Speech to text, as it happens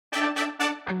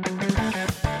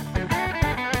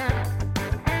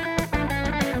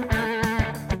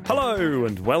Hello,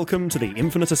 and welcome to the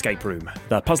Infinite Escape Room,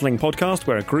 the puzzling podcast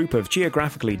where a group of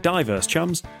geographically diverse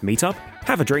chums meet up,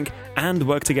 have a drink, and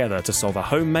work together to solve a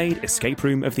homemade escape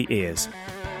room of the ears.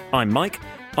 I'm Mike.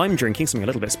 I'm drinking something a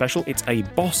little bit special. It's a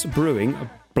Boss Brewing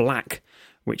Black,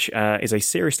 which is a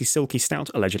seriously silky stout,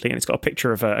 allegedly, and it's got a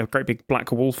picture of a great big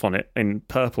black wolf on it in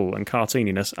purple and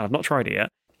cartooniness. I've not tried it yet,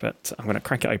 but I'm going to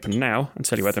crack it open now and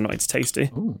tell you whether or not it's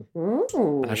tasty.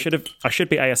 Ooh. I should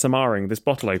be ASMRing this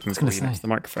bottle opening next to the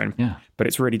microphone, Yeah. but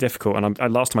it's really difficult.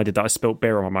 And last time I did that, I spilt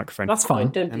beer on my microphone. That's fine.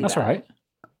 Don't do That's that. all right.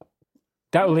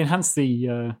 That will enhance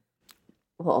the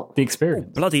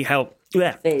experience. Bloody hell!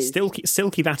 Yeah, Fizz.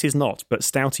 silky that is not, but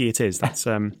stouty it is. That's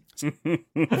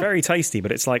very tasty,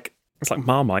 but it's like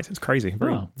Marmite. It's crazy,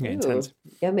 very intense.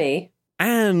 Ooh, yummy.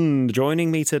 And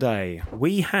joining me today,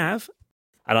 we have.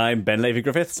 And I'm Ben Levy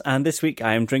Griffiths, and this week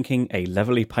I am drinking a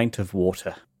lovely pint of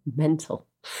water. Mental.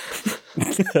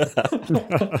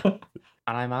 And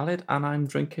I'm Alid, and I'm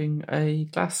drinking a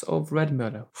glass of red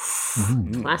Merlot.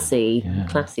 Classy. Yeah.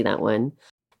 Classy, that one.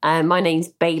 My name's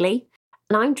Bailey,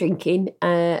 and I'm drinking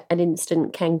an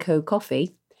instant Kenko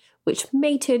coffee, which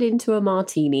may turn into a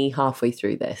martini halfway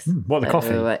through this. What, the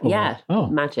coffee? Yeah. Oh.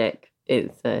 Magic.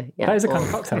 It's, yeah. That is a kind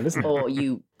of cocktail, isn't it? Or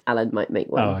you, Alan, might make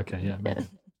one. Oh, okay, yeah. maybe.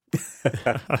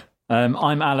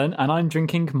 I'm Alan, and I'm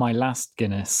drinking my last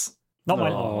Guinness. Not my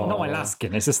last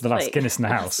Guinness. This is the last Wait. Guinness in the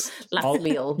house. Last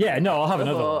meal. Yeah, no, I'll have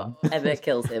another Before one. Emma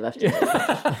kills him after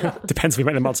this. Depends if we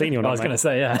make the martini or I not. was mate. going to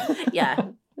say, yeah. Yeah.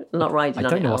 Not riding I on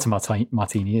don't it know all. what a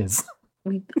martini is.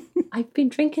 I've been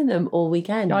drinking them all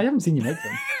weekend. I haven't seen you make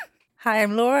them. Hi,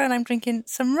 I'm Laura, and I'm drinking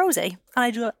some rosé. And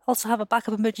I do also have a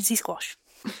backup emergency squash.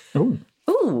 Ooh.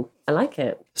 Ooh, I like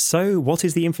it. So, what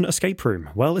is the Infinite Escape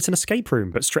Room? Well, it's an escape room,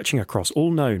 but stretching across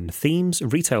all known themes,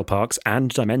 retail parks, and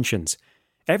dimensions.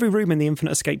 Every room in the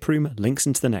Infinite Escape Room links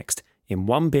into the next, in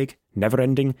one big,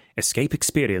 never-ending escape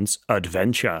experience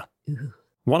adventure.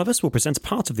 One of us will present a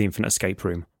part of the Infinite Escape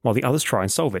Room, while the others try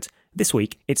and solve it. This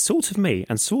week, it's sort of me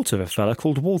and sort of a fella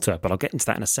called Walter, but I'll get into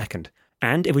that in a second.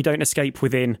 And if we don't escape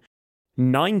within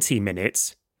 90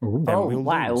 minutes, Ooh. then Oh, we'll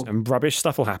wow. lose, and rubbish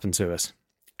stuff will happen to us.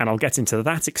 And I'll get into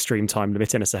that extreme time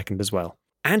limit in a second as well.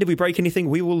 And if we break anything,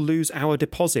 we will lose our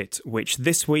deposit, which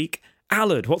this week...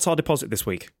 Alad, what's our deposit this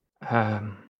week?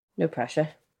 No pressure.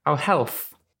 Our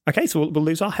health. Okay, so we'll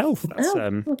lose our health. That's,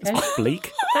 Oh, that's okay. quite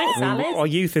bleak. Thanks, Alice. Our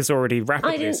youth is already I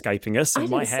rapidly didn't- escaping us, I and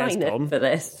didn't my hair's sign up gone. for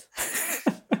this.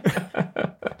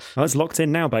 Oh, it's locked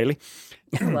in now, Bailey.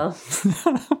 Oh, well.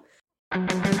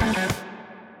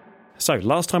 So,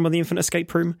 last time on the Infinite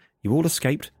Escape Room, you all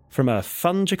escaped from a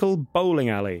fungical bowling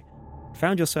alley.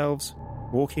 Found yourselves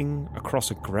walking across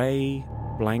a grey,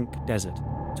 blank desert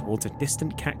towards a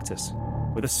distant cactus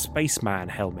with a spaceman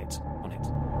helmet on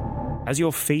it. As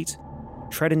your feet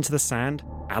tread into the sand,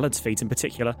 Alad's feet in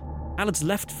particular, Alad's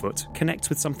left foot connects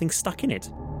with something stuck in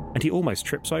it, and he almost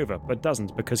trips over, but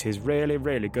doesn't because he's really,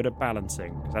 really good at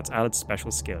balancing. Because that's Alad's special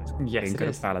skill, is Yes, being it good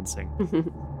is. at balancing.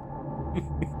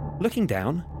 Looking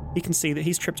down, he can see that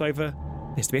he's tripped over.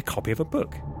 There's to be a copy of a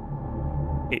book.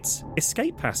 It's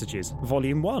Escape Passages,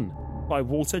 Volume 1, by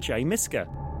Walter J. Misker.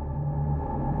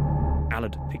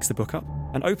 Alad picks the book up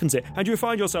and opens it, and you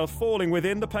find yourself falling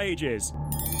within the pages.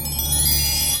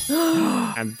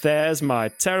 And there's my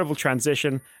terrible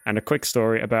transition and a quick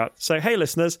story about... So, hey,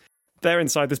 listeners, they're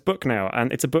inside this book now,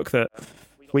 and it's a book that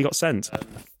we got sent.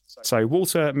 So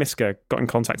Walter Misker got in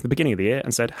contact at the beginning of the year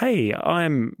and said, hey,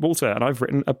 I'm Walter, and I've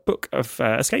written a book of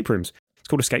escape rooms. It's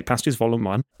called Escape Passages Volume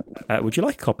 1. Would you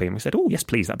like a copy? And we said, oh, yes,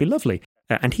 please, that'd be lovely.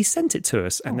 And he sent it to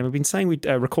us, and then we've been saying we'd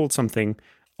record something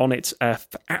on it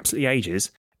for absolutely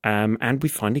ages, and we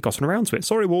finally gotten around to it.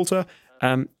 Sorry, Walter.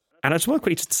 And I just want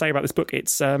quickly to say about this book,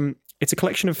 it's a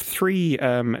collection of 3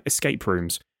 escape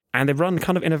rooms, and they run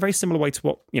kind of in a very similar way to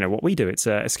what we do. It's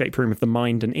an escape room of the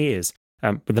mind and ears,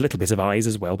 with a little bit of eyes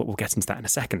as well, but we'll get into that in a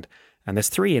second. And there's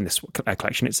 3 in this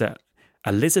collection. It's a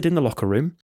lizard in the locker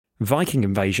room, Viking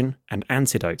invasion, and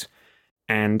antidote.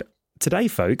 And today,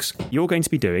 folks, you're going to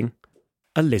be doing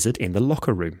a lizard in the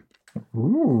locker room.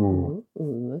 Ooh.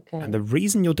 Ooh, okay. And the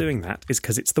reason you're doing that is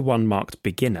because it's the one marked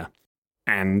beginner.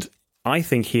 And I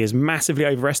think he has massively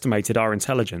overestimated our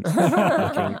intelligence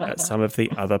looking at some of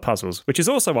the other puzzles, which is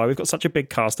also why we've got such a big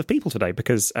cast of people today,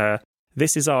 because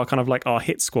this is our kind of like our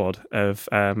hit squad of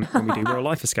when we do real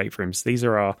life escape rooms. These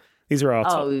are our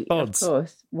top Of buds.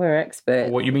 course. We're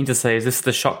experts. What you mean to say is this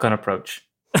the shotgun approach?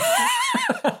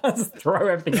 Just throw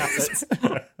everything at it.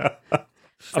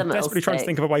 I'm desperately trying to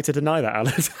think of a way to deny that,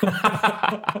 Alice.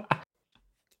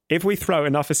 If we throw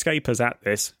enough escapers at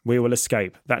this, we will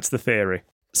escape. That's the theory.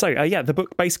 So yeah, the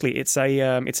book basically it's a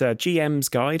GM's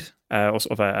guide or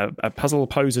sort of a puzzle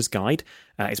poser's guide.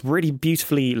 It's really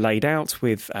beautifully laid out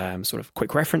with sort of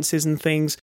quick references and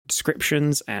things,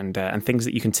 descriptions and things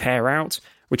that you can tear out.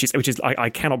 Which is I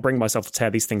cannot bring myself to tear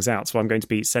these things out, so I'm going to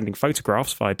be sending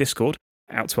photographs via Discord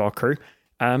out to our crew.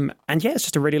 And yeah, it's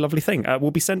just a really lovely thing.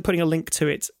 We'll be putting a link to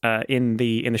it in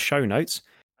the show notes.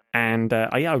 And yeah,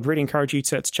 I would really encourage you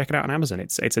to check it out on Amazon.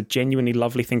 It's a genuinely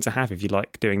lovely thing to have if you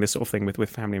like doing this sort of thing with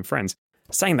family and friends.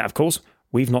 Saying that, of course,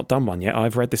 we've not done one yet.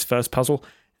 I've read this first puzzle,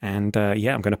 and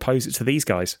yeah, I'm going to pose it to these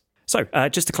guys. So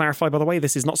just to clarify, by the way,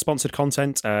 this is not sponsored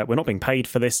content. We're not being paid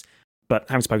for this, but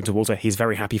having spoken to Walter, he's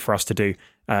very happy for us to do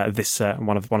this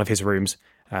one of his rooms.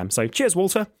 So cheers,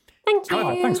 Walter. Thank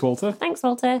you. Thanks, Walter. Thanks,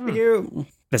 Walter. Thank you.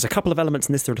 There's a couple of elements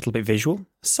in this that are a little bit visual.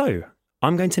 So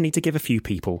I'm going to need to give a few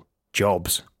people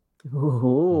jobs.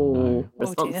 Ooh,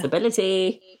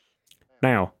 responsibility.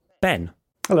 Now, Ben.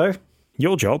 Hello.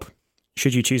 Your job,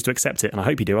 should you choose to accept it, and I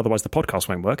hope you do, otherwise the podcast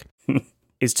won't work,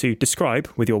 is to describe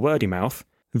with your wordy mouth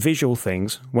visual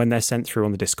things when they're sent through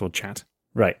on the Discord chat.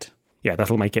 Right. Yeah,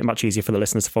 that'll make it much easier for the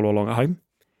listeners to follow along at home.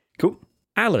 Cool.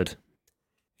 Allard,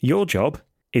 your job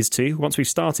is to, once we've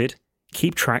started,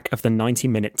 keep track of the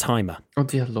 90-minute timer. Oh,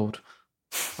 dear Lord.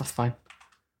 That's fine.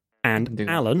 And Do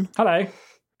that. Alan, Hello.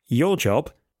 your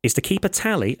job is to keep a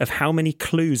tally of how many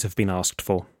clues have been asked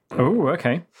for. Oh,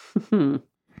 okay.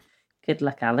 Good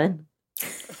luck, Alan.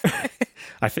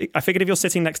 I figured if you're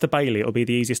sitting next to Bailey, it'll be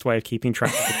the easiest way of keeping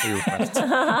track of the clue requests.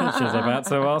 She's about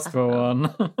to ask for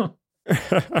one.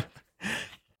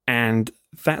 And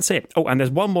that's it. Oh, and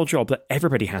there's one more job that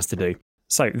everybody has to do.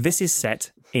 So this is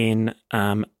set in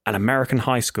an American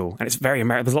high school, and it's very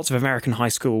American. There's lots of American high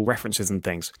school references and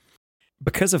things.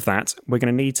 Because of that, we're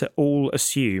going to need to all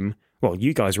assume, well,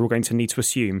 you guys are all going to need to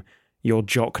assume your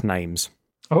jock names.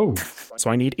 Oh, So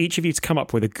I need each of you to come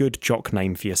up with a good jock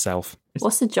name for yourself.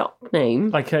 What's a jock name?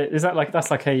 like is that like that's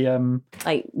like a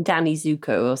Like Danny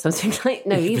Zuko or something like?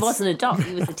 No, he wasn't a jock.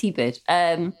 He was a T-bird.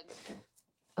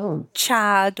 Oh,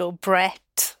 Chad or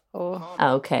Brett or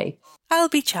okay. I'll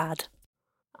be Chad.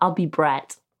 I'll be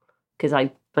Brett because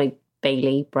I like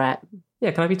Bailey. Brett.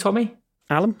 Yeah, can I be Tommy?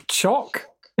 Alan? Choc?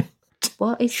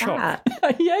 What is Chock.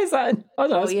 that? Yeah, is that? I don't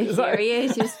know. Oh, yeah, is that, here he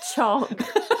is, just Chock.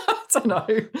 I don't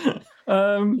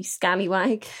know. You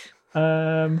scallywag.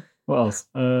 What else?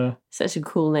 Such a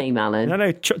cool name, Alan.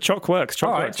 No, Chock works. Chock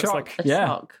All right, works. It's Chock. like, A Yeah.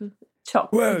 Chock.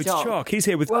 Chock. whoa, the it's jock. Chock. He's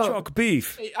here with Whoa. Chock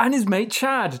beef. And his mate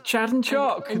Chad and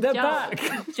Choc. And They're Jock.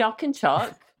 back. Jock and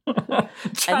Chock.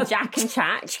 And Jack and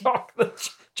Chack. Choc.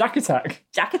 Jack Attack.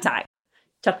 Jack Attack.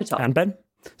 Chock Attack. And Ben?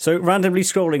 So, randomly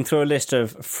scrolling through a list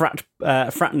of frat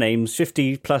names,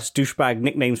 50 plus douchebag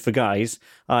nicknames for guys,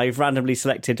 I've randomly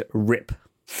selected Rip.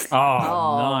 Oh,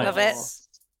 Oh, nice. Love it.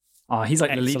 Oh, he's like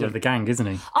the leader Excellent. of the gang, isn't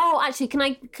he? Oh, actually,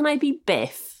 can I be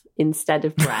Biff instead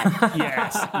of Brett?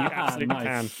 Yes, you absolutely Nice.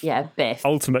 can. Yeah, Biff.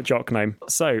 Ultimate jock name.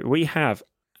 So we have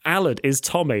Allard is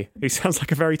Tommy, who sounds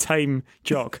like a very tame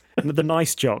jock, and the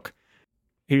nice jock,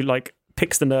 who like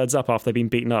picks the nerds up after they've been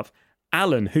beaten up.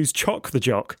 Alan, who's Chock the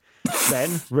jock.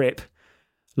 Ben, Rip.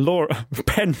 Laura,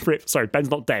 Ben, Rip. Sorry,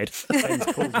 Ben's not dead. Ben's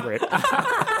called Rip.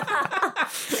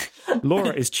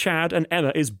 Laura is Chad, and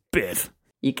Emma is Biff.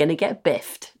 You're gonna get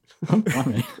biffed.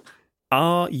 Blimey.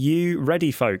 Are you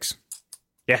ready, folks?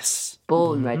 Yes.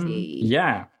 Born ready.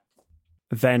 Yeah.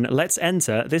 Then let's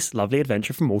enter this lovely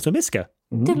adventure from Walter Miska.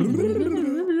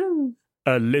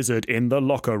 A lizard in the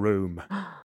locker room.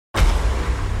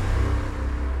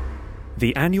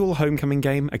 The annual homecoming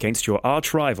game against your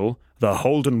arch rival, the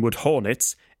Holdenwood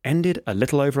Hornets, ended a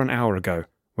little over an hour ago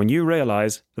when you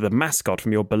realise that the mascot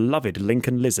from your beloved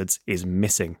Lincoln Lizards is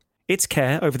missing. Its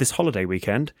care over this holiday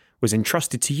weekend was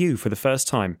entrusted to you for the first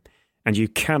time, and you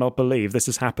cannot believe this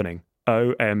is happening.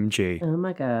 OMG. Oh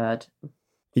my god.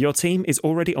 Your team is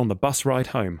already on the bus ride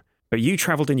home, but you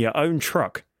travelled in your own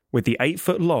truck with the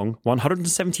 8-foot-long,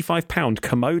 175-pound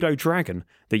Komodo dragon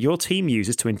that your team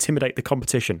uses to intimidate the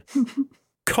competition.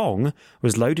 Kong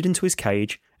was loaded into his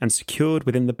cage and secured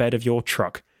within the bed of your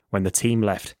truck when the team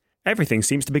left. Everything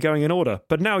seems to be going in order,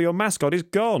 but now your mascot is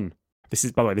gone. This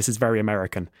is, by the way, this is very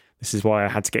American. This is why I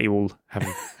had to get you all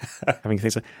having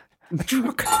things like, a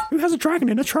truck? Who has a dragon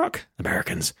in a truck?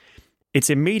 Americans. It's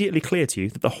immediately clear to you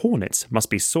that the Hornets must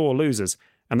be sore losers,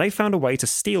 and they found a way to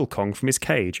steal Kong from his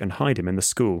cage and hide him in the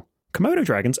school. Komodo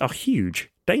dragons are huge,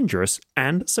 dangerous,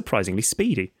 and surprisingly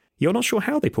speedy. You're not sure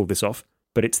how they pulled this off,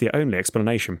 but it's the only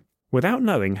explanation. Without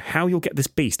knowing how you'll get this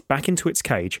beast back into its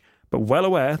cage, but well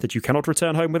aware that you cannot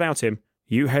return home without him,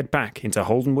 you head back into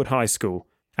Holdenwood High School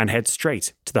and head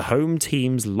straight to the home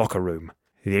team's locker room.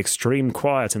 The extreme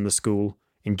quiet in the school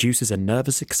induces a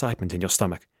nervous excitement in your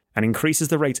stomach and increases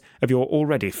the rate of your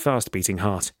already fast-beating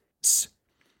heart.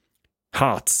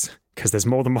 Hearts, because there's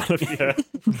more than one of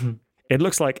you. It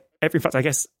looks like, in fact, I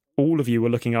guess all of you were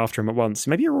looking after him at once.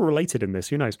 Maybe you're all related in this,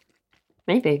 who knows?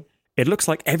 Maybe. It looks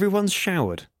like everyone's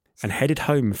showered and headed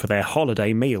home for their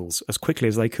holiday meals as quickly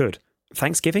as they could.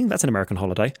 Thanksgiving? That's an American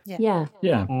holiday. Yeah.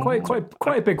 Yeah,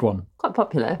 quite a big one. Quite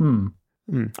popular.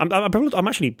 I'm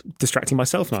actually distracting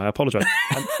myself now. I apologise.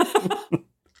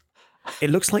 It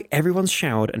looks like everyone's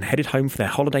showered and headed home for their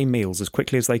holiday meals as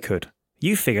quickly as they could.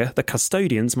 You figure the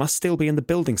custodians must still be in the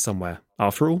building somewhere.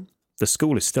 After all, the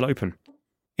school is still open.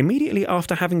 Immediately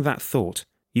after having that thought,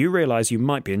 you realise you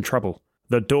might be in trouble.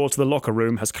 The door to the locker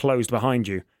room has closed behind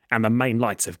you, and the main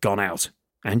lights have gone out.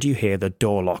 And you hear the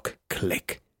door lock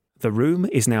click. The room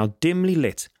is now dimly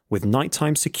lit with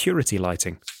nighttime security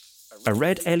lighting. A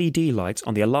red LED light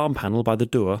on the alarm panel by the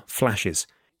door flashes,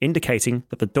 indicating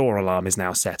that the door alarm is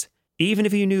now set. Even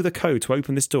if you knew the code to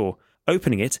open this door,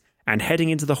 opening it and heading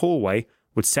into the hallway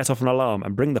would set off an alarm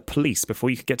and bring the police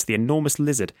before you could get to the enormous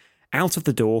lizard out of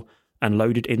the door and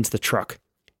loaded into the truck.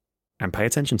 And pay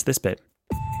attention to this bit.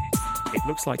 It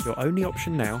looks like your only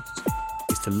option now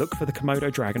is to look for the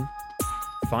Komodo dragon,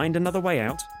 find another way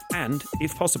out, and,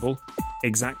 if possible,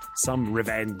 exact some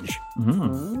revenge.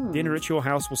 Dinner at your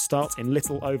house will start in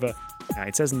little over,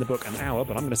 it says in the book an hour,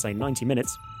 but I'm going to say 90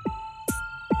 minutes.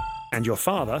 And your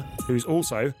father, who's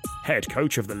also head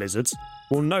coach of the Lizards,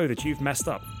 will know that you've messed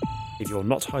up if you're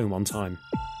not home on time.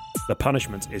 The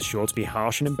punishment is sure to be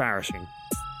harsh and embarrassing.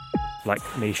 Like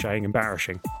me saying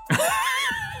embarrassing.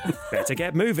 Better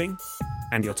get moving.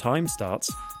 And your time starts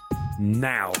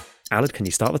now. Aled, can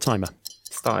you start the timer?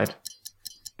 Started.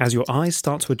 As your eyes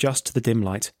start to adjust to the dim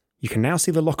light, you can now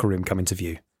see the locker room come into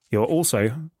view. You're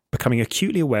also becoming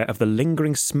acutely aware of the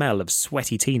lingering smell of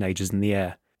sweaty teenagers in the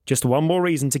air. Just one more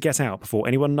reason to get out before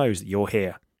anyone knows that you're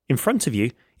here. In front of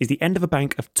you is the end of a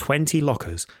bank of 20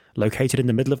 lockers located in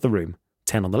the middle of the room,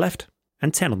 10 on the left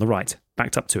and 10 on the right,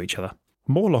 backed up to each other.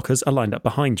 More lockers are lined up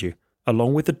behind you,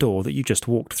 along with the door that you just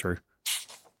walked through.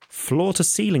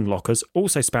 Floor-to-ceiling lockers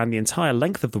also span the entire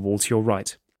length of the wall to your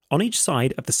right. On each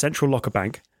side of the central locker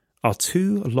bank are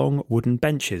 2 long wooden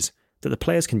benches that the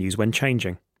players can use when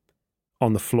changing.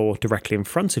 On the floor directly in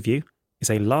front of you is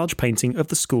a large painting of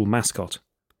the school mascot.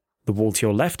 The wall to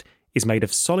your left is made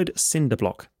of solid cinder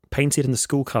block, painted in the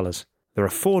school colours. There are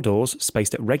 4 doors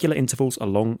spaced at regular intervals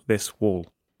along this wall.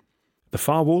 The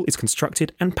far wall is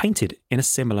constructed and painted in a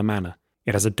similar manner.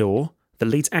 It has a door that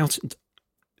leads out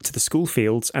to the school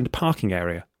fields and parking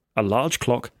area, a large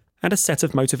clock, and a set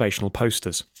of motivational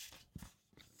posters.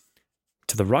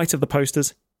 To the right of the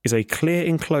posters is a clear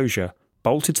enclosure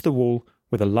bolted to the wall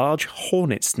with a large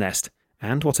hornet's nest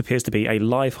and what appears to be a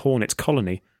live hornet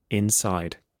colony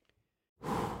inside.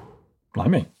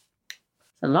 Blimey.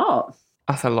 A lot.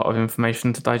 That's a lot of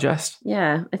information to digest.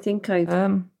 Yeah, I think I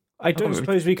don't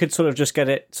suppose we could sort of just get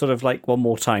it sort of like one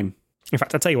more time. In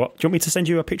fact, I'll tell you what, do you want me to send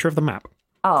you a picture of the map?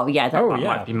 Oh, yeah. That Oh, That yeah.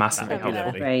 might be massively That'd be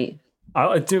helpful. lovely.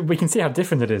 Great. We can see how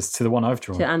different it is to the one I've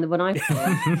drawn. And the one I've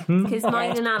because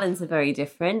mine and Alan's are very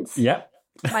different. Yeah.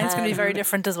 Mine's going to be very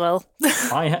different as well.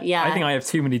 Yeah. I think I have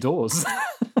too many doors.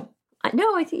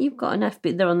 No, I think you've got enough,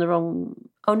 but they're on the wrong...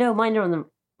 Oh, no, mine are on the...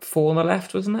 4 on the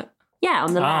left, wasn't it? Yeah,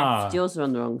 on the Ah. left. Yours are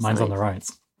on the wrong Mine's side. on the right.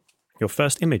 Your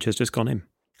first image has just gone in.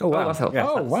 Oh, wow. That's helpful. Yeah.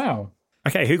 Oh, wow.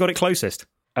 Okay, who got it closest?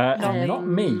 Not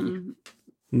me. Oh,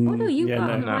 no, you Yeah, got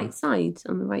no. on the right side.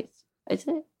 On the right... Is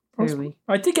it? Where are we?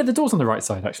 I did get the doors on the right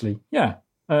side, actually. Yeah.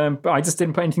 But I just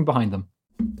didn't put anything behind them.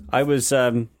 I was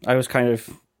kind of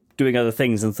doing other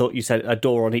things and thought you said a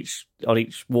door on each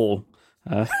wall.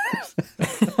 I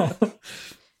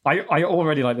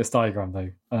already like this diagram,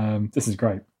 though. This is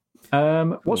great.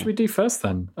 What should we do first,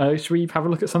 then? Should we have a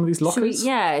look at some of these Should we,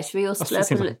 lockers? should we also That's have a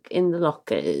simple. look in the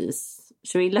lockers?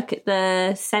 Should we look at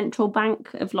the central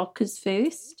bank of lockers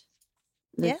first?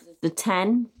 Yeah. The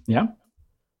 10? Yeah.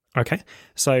 Okay,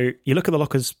 so you look at the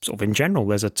lockers sort of in general.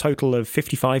 There's a total of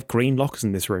 55 green lockers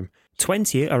in this room.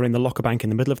 20 are in the locker bank in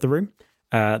the middle of the room.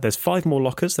 There's 5 more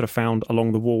lockers that are found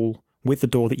along the wall with the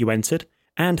door that you entered,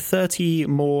 and 30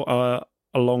 more are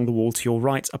along the wall to your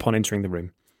right upon entering the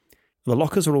room. The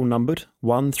lockers are all numbered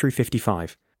 1 through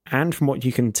 55, and from what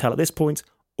you can tell at this point,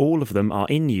 all of them are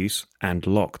in use and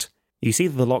locked. You see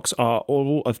that the locks are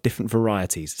all of different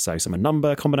varieties, so some are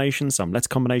number combinations, some letter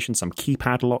combinations, some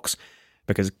keypad locks,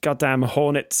 because goddamn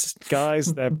hornets,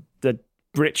 guys, they're the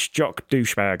rich jock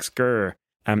douchebags. Grr.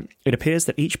 It appears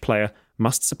that each player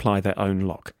must supply their own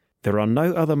lock. There are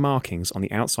no other markings on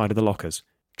the outside of the lockers.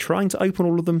 Trying to open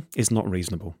all of them is not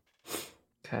reasonable.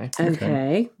 Okay.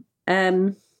 Okay.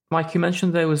 Mike, you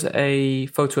mentioned there was a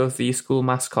photo of the school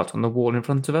mascot on the wall in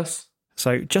front of us.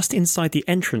 So just inside the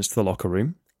entrance to the locker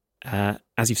room,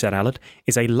 as you've said, Allard,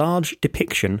 is a large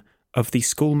depiction of the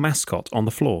school mascot on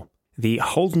the floor. The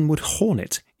Holdenwood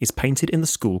Hornet is painted in the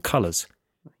school colours.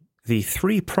 The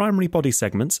 3 primary body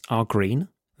segments are green.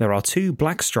 There are 2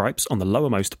 black stripes on the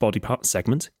lowermost body part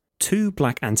segment, 2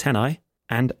 black antennae,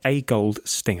 and a gold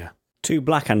stinger. 2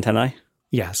 black antennae.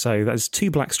 Yeah, so there's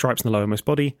 2 black stripes in the lowermost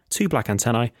body, 2 black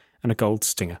antennae, and a gold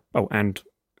stinger. Oh, and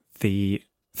the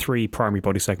 3 primary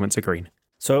body segments are green.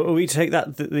 So are we to take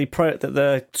that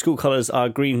the school colours are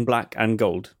green, black, and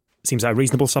gold? Seems a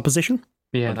reasonable supposition.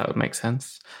 Yeah, that would make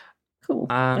sense. Cool.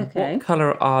 And Okay. what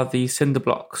colour are the cinder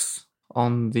blocks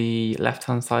on the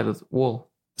left-hand side of the wall?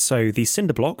 So the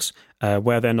cinder blocks,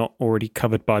 where they're not already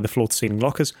covered by the floor-to-ceiling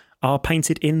lockers, are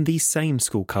painted in the same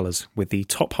school colours, with the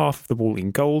top half of the wall in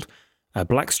gold, a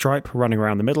black stripe running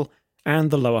around the middle,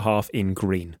 and the lower half in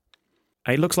green.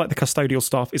 It looks like the custodial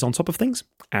staff is on top of things,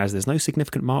 as there's no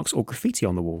significant marks or graffiti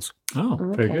on the walls. Oh,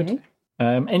 very good. Okay.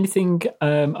 Anything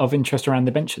of interest around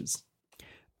the benches?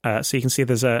 So you can see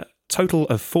there's a total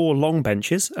of 4 long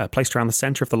benches placed around the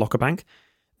centre of the locker bank.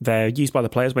 They're used by the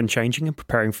players when changing and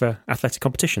preparing for athletic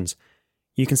competitions.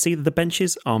 You can see that the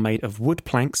benches are made of wood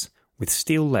planks with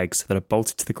steel legs that are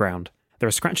bolted to the ground. There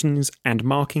are scratchings and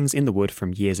markings in the wood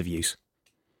from years of use.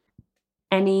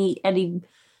 Any, I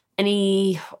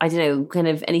don't know, kind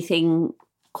of anything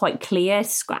quite clear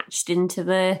scratched into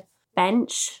the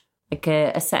bench? Like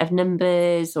a set of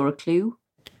numbers or a clue?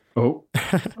 Oh,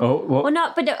 what? Well,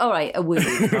 not, but all right, a word.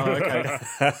 Oh, okay.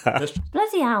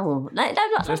 Bloody hell.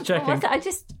 Just checking. I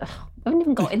haven't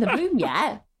even got in the room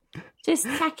yet. Just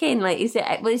checking, like, is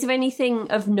there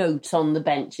anything of note on the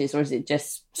benches or is it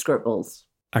just scribbles?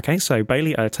 Okay, so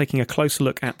Bailey, taking a closer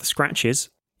look at the scratches,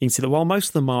 you can see that while most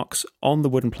of the marks on the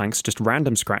wooden planks are just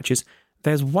random scratches,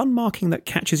 there's one marking that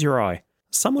catches your eye.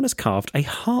 Someone has carved a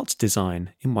heart design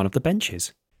in one of the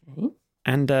benches. Okay.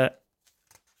 And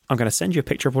I'm going to send you a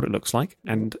picture of what it looks like.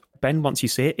 And Ben, once you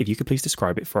see it, if you could please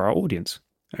describe it for our audience.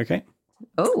 Okay.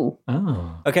 Oh.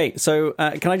 Oh. Okay, so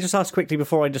can I just ask quickly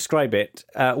before I describe it,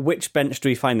 which bench do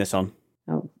we find this on?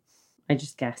 Oh, I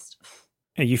just guessed.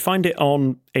 You find it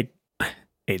on...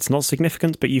 It's not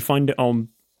significant, but you find it on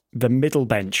the middle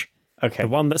bench. Okay. The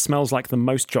one that smells like the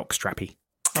most jockstrappy.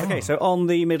 Okay, so on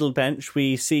the middle bench,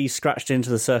 we see scratched into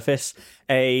the surface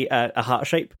a heart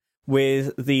shape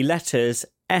with the letters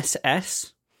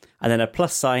SS, and then a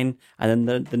plus sign, and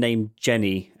then the name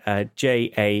Jenny,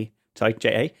 J-A-N-N-Y.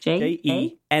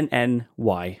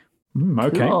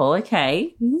 Okay. Oh,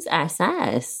 okay. Who's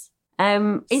SS?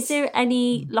 Is there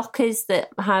any lockers that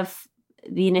have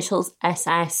the initials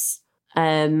SS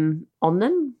on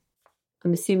them?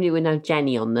 I'm assuming it would have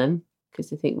Jenny on them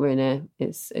because I think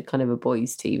it's a kind of a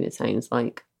boys' team. It sounds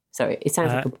like. Sorry, it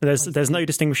sounds like. There's no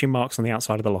distinguishing marks on the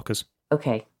outside of the lockers.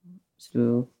 Okay.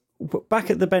 So Back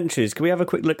at the benches, can we have a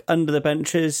quick look under the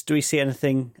benches? Do we see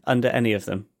anything under any of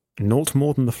them? Naught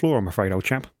more than the floor, I'm afraid, old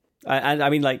chap. And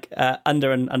I mean, like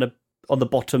under and on the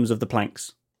bottoms of the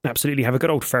planks. Absolutely, have a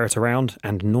good old ferret around,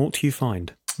 and naught you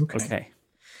find. Okay.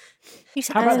 You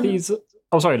said How about some- these?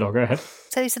 Oh, sorry, Laura, go ahead.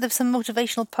 So you said there's some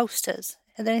motivational posters.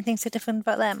 Are there anything significant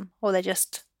about them? Or they're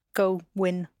just go,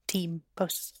 win, team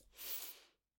posters?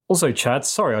 Also, Chad,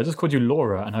 sorry, I just called you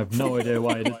Laura and I have no idea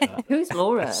why I did that. who's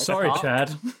Laura? Sorry, Cock?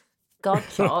 Chad. God,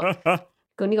 Cock.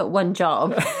 Only got one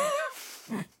job.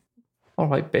 All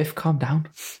right, Biff, calm down.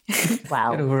 Get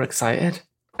Wow. overexcited.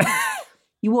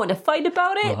 You want to fight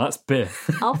about Oh, it? that's Biff.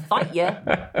 I'll fight you.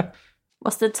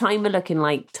 What's the timer looking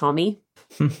like, Tommy?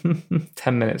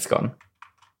 10 minutes gone.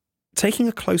 Taking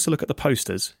a closer look at the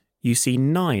posters, you see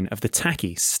 9 of the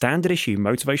tacky, standard-issue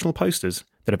motivational posters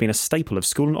that have been a staple of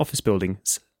school and office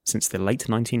buildings since the late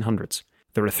 1900s.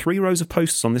 There are 3 rows of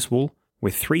posters on this wall,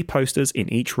 with 3 posters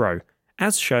in each row,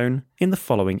 as shown in the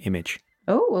following image.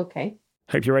 Oh, okay.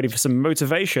 Hope you're ready for some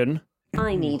motivation.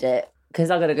 I need it because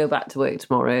I've got to go back to work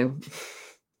tomorrow.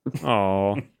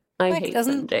 Oh, I Mike hate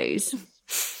doesn't. Sundays.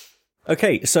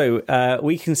 Okay, so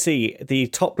we can see the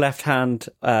top left-hand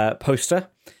poster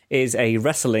is a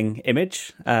wrestling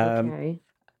image, Okay.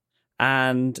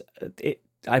 and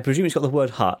I presume it's got the word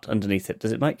heart underneath it.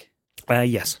 Does it, Mike?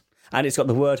 yes. And it's got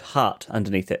the word heart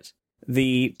underneath it.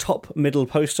 The top middle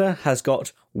poster has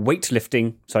got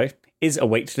is a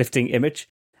weightlifting image,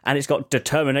 and it's got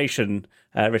determination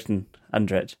written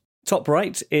under it. Top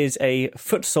right is a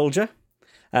foot soldier,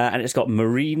 and it's got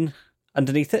marine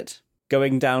underneath it.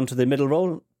 Going down to the middle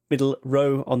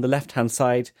row on the left-hand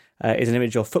side is an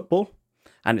image of football,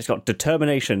 and it's got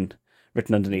determination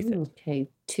written underneath it. Okay,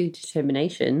 2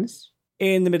 determinations.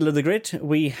 In the middle of the grid,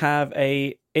 we have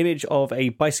a image of a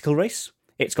bicycle race.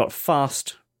 It's got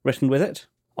fast written with it.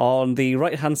 On the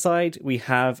right-hand side, we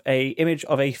have a image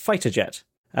of a fighter jet,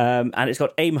 and it's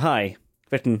got aim high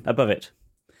written above it.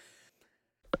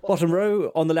 Bottom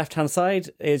row on the left-hand side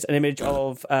is an image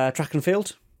of track and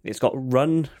field. It's got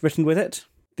run written with it.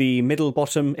 The middle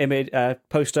bottom image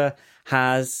poster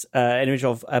has an image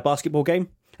of a basketball game,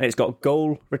 and it's got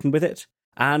goal written with it.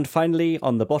 And finally,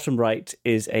 on the bottom right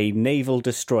is a naval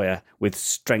destroyer with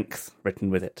strength written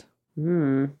with it.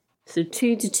 So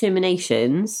 2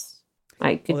 determinations.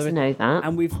 Right, good to know that.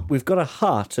 And we've got a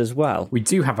heart as well. We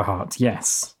do have a heart,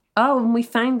 yes. Oh, and we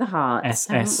found the heart,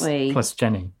 SS haven't we? plus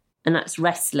Jenny. And that's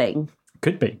wrestling.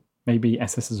 Could be. Maybe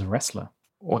SS is a wrestler.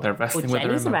 Or they're Or wrestling with their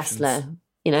Jenny's a emotions. wrestler.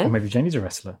 You know? Or maybe Jenny's a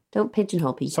wrestler. Don't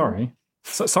pigeonhole people. Sorry.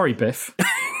 Sorry, Biff.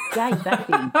 Yeah,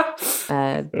 exactly.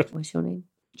 What's your name?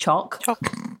 Chalk.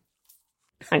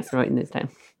 Thanks for writing this down.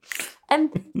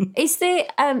 Is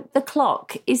the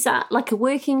clock, is that like a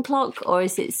working clock, or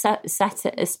is it set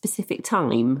at a specific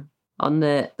time on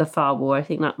the far wall? I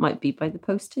think that might be by the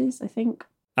posters, I think.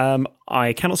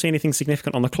 I cannot see anything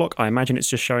significant on the clock. I imagine it's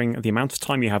just showing the amount of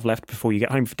time you have left before you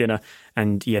get home for dinner,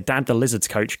 and your dad, the lizards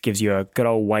coach, gives you a good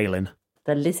old whaling.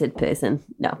 The lizard person.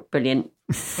 No, brilliant.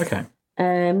 Okay.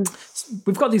 Can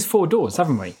We've got these 4 doors,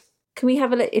 haven't we? we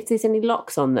have a look if there's any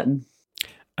locks on them?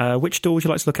 Which door would you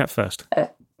like to look at first?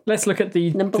 Let's look at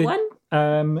the... Number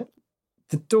 1?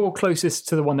 The door closest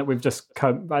to the one that we've just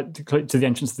come... to the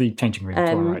entrance of the changing room, to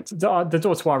our right. The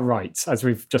door to our right, as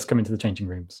we've just come into the changing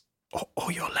rooms.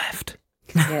 Or your left.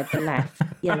 Yeah, the left.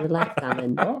 Yeah, the left,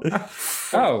 Alan.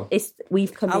 Oh.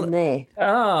 We've come in there.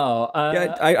 Oh.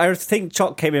 Yeah, I think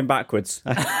Chalk came in backwards.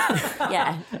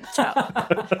 Yeah.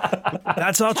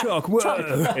 That's our Chalk.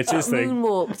 Whoa. It's his thing.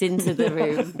 Moonwalked into the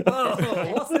room.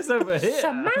 What's this over here?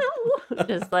 Shamow!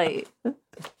 Just like,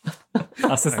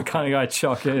 That's just the kind of guy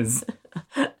Chalk is.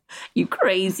 you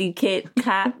crazy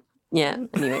cat. Yeah,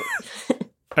 anyway.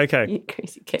 Okay. You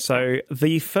crazy kid. So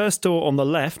the first door on the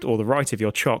left, or the right of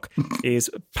your Chalk,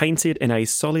 is painted in a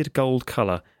solid gold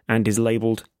colour and is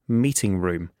labelled Meeting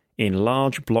Room in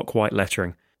large block white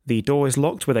lettering. The door is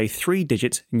locked with a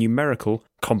 3-digit numerical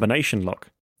combination lock.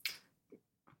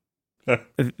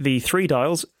 The 3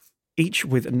 dials, each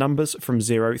with numbers from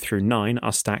 0 through 9,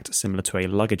 are stacked similar to a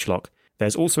luggage lock.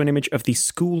 There's also an image of the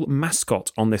school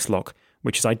mascot on this lock,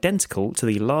 which is identical to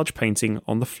the large painting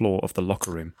on the floor of the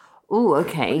locker room. Oh,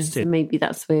 okay. So Posted. maybe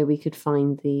that's where we could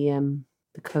find the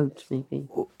code, maybe.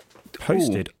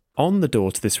 Posted on the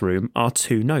door to this room are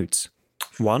 2 notes.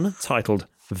 One titled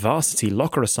Varsity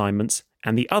Locker Assignments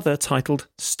and the other titled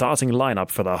Starting Lineup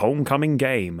for the Homecoming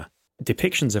Game,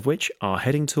 depictions of which are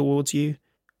heading towards you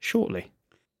shortly.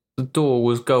 The door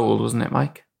was gold, wasn't it,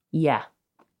 Mike? Yeah.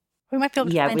 We might be able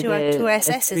to Yeah, find with who a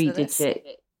SS is with this.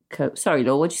 3-digit code. Sorry,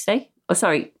 Laura, what'd you say? Oh,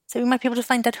 sorry. So we might be able to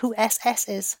find out who SS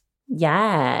is.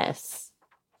 Yes.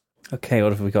 Okay,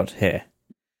 what have we got here?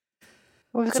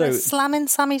 Well, we've got a slamming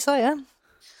Sammy Sawyer.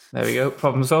 There we go.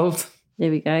 Problem solved.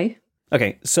 There we go.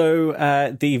 Okay, so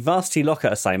the Varsity Locker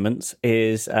Assignments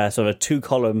is sort of a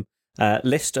 2-column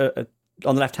list.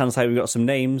 On the left-hand side, we've got some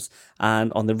names,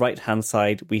 and on the right-hand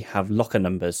side, we have locker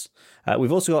numbers.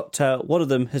 We've also got, one of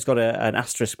them has got an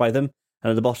asterisk by them,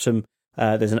 and at the bottom,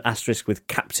 there's an asterisk with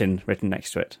Captain written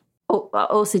next to it. Oh,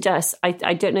 also, Jess, I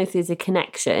don't know if there's a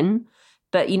connection,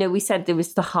 but, you know, we said there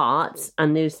was the heart,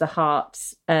 and there's the heart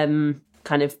kind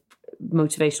of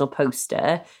motivational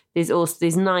poster.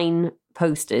 There's 9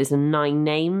 posters and 9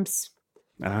 names.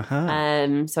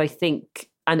 Uh-huh. So I think,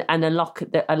 and a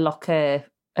locker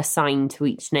assigned to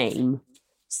each name.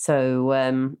 So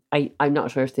I'm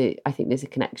not sure if I think there's a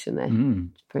connection there.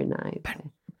 Just putting that out there.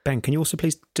 Ben, can you also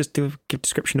please just give a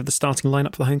description of the starting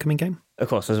lineup for the homecoming game? Of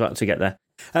course, I was about to get there.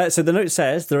 So the note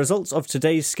says, the results of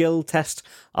today's skill test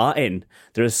are in.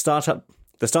 The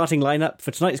starting lineup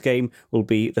for tonight's game will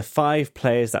be the 5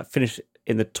 players that finish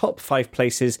in the top 5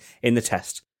 places in the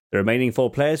test. The remaining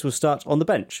 4 players will start on the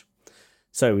bench.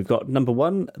 So we've got number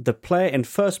 1, the player in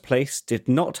first place did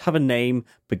not have a name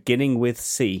beginning with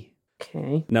C.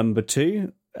 Okay. Number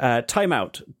 2,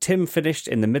 timeout. Tim finished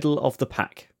in the middle of the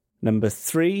pack. Number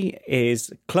 3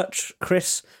 is Clutch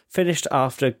Chris finished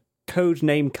after Code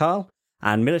Name Carl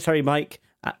and Military Mike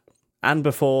and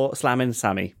before Slammin'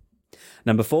 Sammy.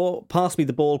 Number 4, Pass Me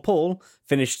the Ball Paul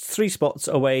finished 3 spots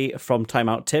away from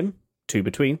Timeout Tim, 2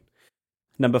 between.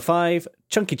 Number 5,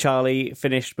 Chunky Charlie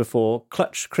finished before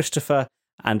Clutch Christopher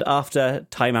and after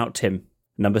Timeout Tim.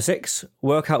 Number 6,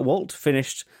 Workout Walt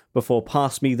finished before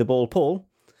Pass Me the Ball Paul.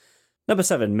 Number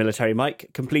 7, Military Mike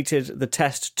completed the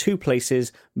test 2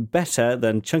 places better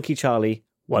than Chunky Charlie,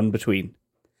 1 between.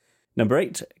 Number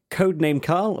 8, Codename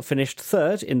Carl finished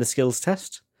 3rd in the skills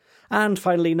test. And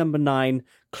finally, number 9,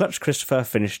 Clutch Christopher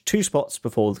finished 2 spots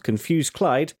before the confused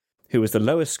Clyde, who was the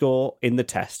lowest score in the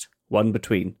test, one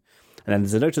between. And then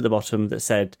there's a note at the bottom that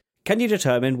said, "Can you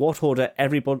determine what order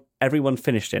everyone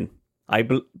finished in?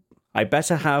 I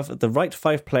better have the right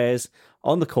 5 players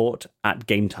on the court at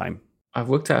game time." I've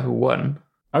worked out who won.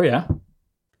 Oh, yeah.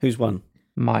 Who's won?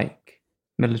 Mike.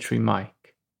 Military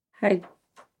Mike. How?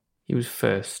 He was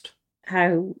first.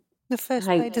 How? The first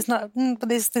How- play does not, but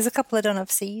there's a couple I don't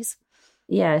have C's.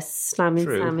 Yes, slamming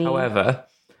True. Sammy. However,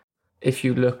 if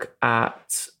you look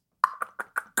at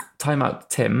Timeout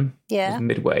Tim, Yeah. was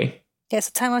midway, Yeah,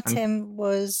 so Timeout Tim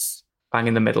was... bang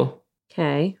in the middle,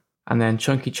 Okay. and then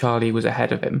Chunky Charlie was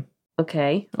ahead of him.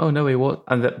 Okay. Oh no, he was,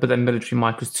 but then Military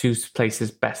Mike was 2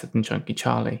 places better than Chunky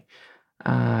Charlie.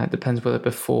 It depends whether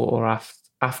before or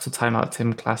after Timeout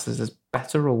Tim classes is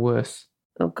better or worse.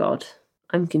 Oh God,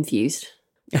 I'm confused.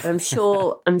 But I'm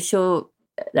sure. I'm sure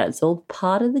that's all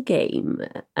part of the game.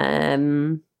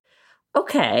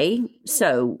 Okay,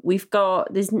 so we've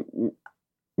got there's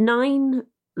 9.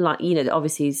 Like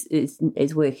obviously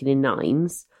is working in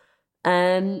 9s.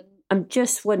 I'm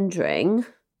just wondering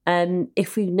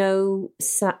if we know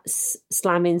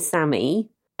Slamming Sammy,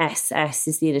 SS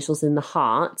is the initials in the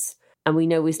heart, and we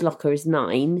know his locker is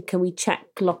 9. Can we check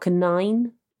locker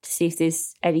 9 to see if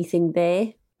there's anything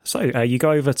there? So you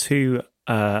go over to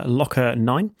locker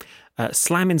 9.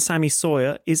 Slammin' Sammy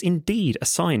Sawyer is indeed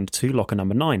assigned to locker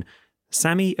number 9.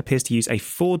 Sammy appears to use a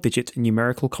 4-digit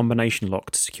numerical combination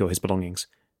lock to secure his belongings.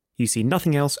 You see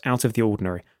nothing else out of the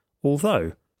ordinary,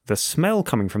 although the smell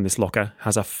coming from this locker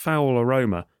has a foul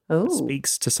aroma that Oh,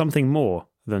 speaks to something more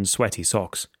than sweaty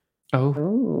socks. Oh,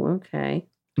 oh, okay.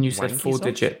 and you said Wanky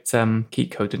 4-digit key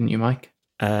code, didn't you, Mike?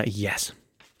 Yes.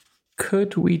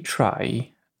 Could we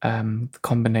try the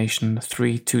combination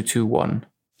 3221?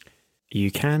 You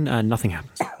can, nothing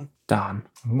happens. Darn.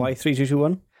 Why 3, 2, 2,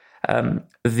 1?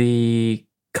 The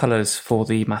colours for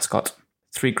the mascot: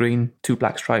 3 green, 2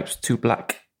 black stripes, 2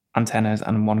 black antennas,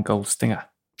 and 1 gold stinger.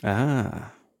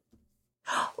 Ah.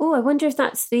 Oh, I wonder if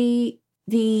that's the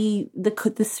 3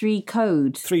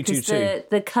 code. 322.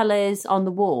 The colours on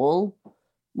the wall.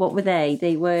 What were they?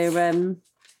 They were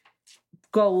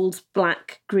gold,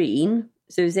 black, green.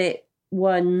 So is it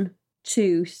 1,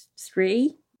 2,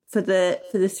 3 for the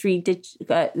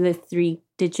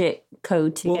 3-digit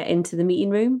code to get into the meeting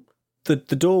room? The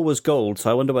door was gold, so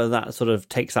I wonder whether that sort of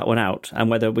takes that one out, and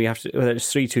whether whether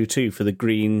it's 322 for the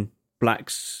green, black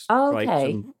stripes,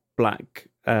 Okay. and black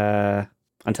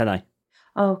antennae.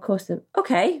 Oh, of course.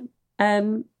 Okay.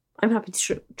 I'm happy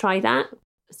to try that.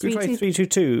 Could we try 2.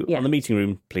 322 Yeah. on the meeting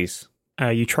room, please?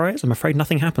 You try it. I'm afraid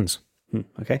nothing happens.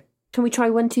 Okay. Can we try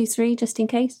 1, 2, 3 just in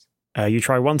case? You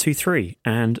try 1, 2, 3,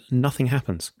 and nothing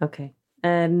happens. Okay.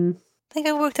 I think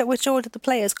I worked out which order the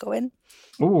players go in.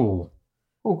 Ooh.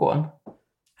 Oh, go on.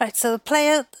 Right, so the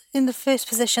player in the first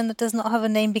position that does not have a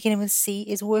name beginning with C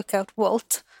is Workout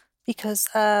Walt, because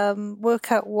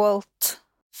Workout Walt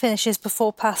finishes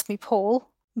before Pass Me Paul.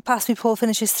 And Pass Me Paul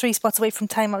finishes 3 spots away from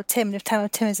Timeout Tim, and if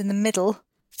Timeout Tim is in the middle,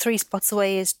 3 spots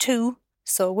away is 2.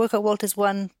 So Workout Walt is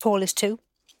 1, Paul is 2.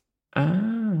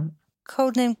 Ah.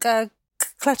 Codename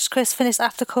Clutch Chris finished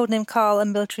after Codename Carl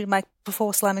and Military Mike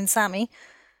before Slamming Sammy.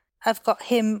 I've got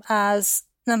him as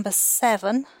number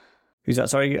 7. Who's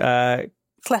that? Sorry.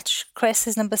 Clutch Chris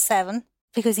is number 7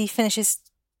 because he finishes.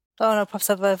 Oh no, perhaps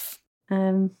I've.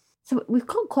 So we've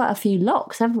got quite a few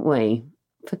locks, haven't we?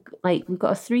 We've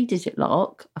got a 3-digit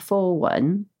lock, a 4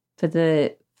 one for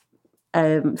the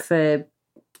for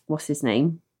what's his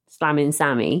name, Slamming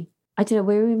Sammy. I don't know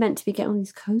where we meant to be getting all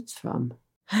these codes from.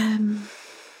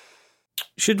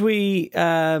 Should we?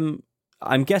 I'm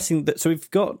guessing that. So we've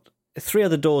got 3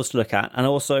 other doors to look at, and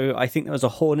also I think there was a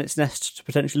hornet's nest to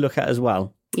potentially look at as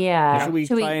well. Yeah. Should we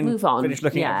Shall try and move on? finish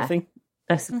looking at everything?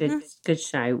 That's a good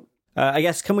shout. I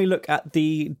guess, can we look at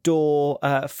the door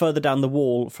further down the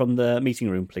wall from the meeting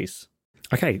room, please?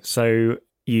 Okay, so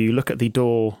you look at the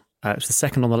door. It's the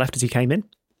second on the left as you came in.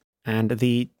 And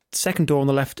the second door on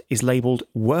the left is labelled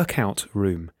Workout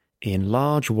Room in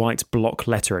large white block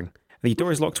lettering. The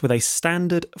door is locked with a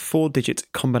standard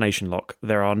 4-digit combination lock.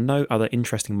 There are no other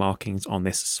interesting markings on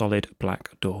this solid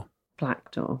black door.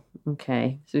 Black door.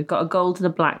 Okay. So we've got a gold and a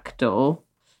black door.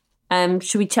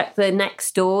 Should we check the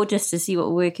next door just to see what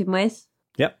we're working with?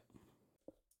 Yep.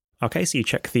 Okay, so you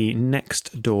check the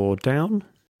next door down.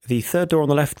 The third door on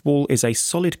the left wall is a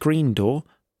solid green door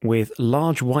with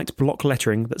large white block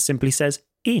lettering that simply says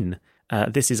in.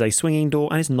 This is a swinging door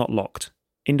and is not locked.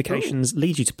 Indications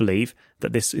lead you to believe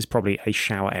that this is probably a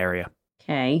shower area.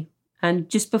 Okay. And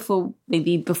just before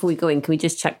we go in, can we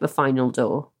just check the final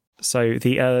door? So if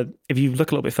you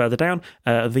look a little bit further down,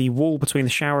 the wall between the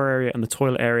shower area and the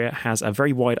toilet area has a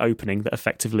very wide opening that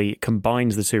effectively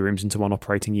combines the two rooms into one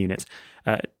operating unit.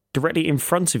 Directly in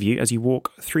front of you, as you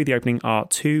walk through the opening, are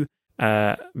two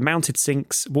mounted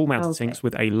sinks, wall-mounted sinks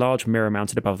with a large mirror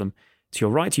mounted above them. To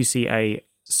your right, you see a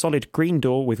solid green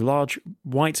door with large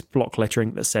white block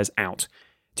lettering that says "out."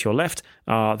 To your left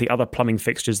are the other plumbing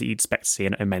fixtures that you'd expect to see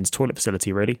in a men's toilet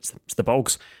facility, really. It's the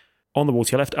bogs. On the wall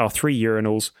to your left are 3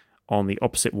 urinals. On the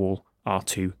opposite wall are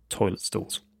 2 toilet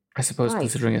stalls. I suppose,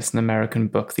 considering it's an American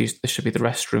book, this should be the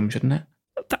restroom, shouldn't it?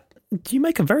 You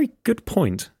make a very good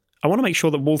point. I want to make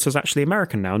sure that Walter's actually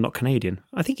American now, not Canadian.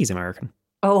 I think he's American.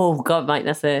 Oh God, Mike,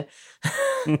 that's a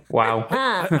Wow.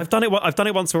 I've done it. I've done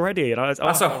it once already, and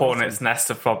That's a hornet's nest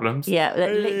of problems. yeah,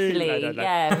 literally, no.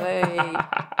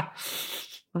 yeah.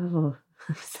 Oh.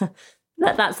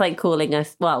 That's like calling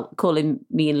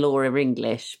me and Laura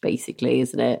English, basically,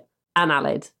 isn't it? And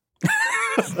Aled.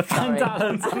 Sorry.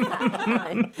 Sorry.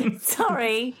 I'm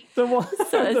sorry, the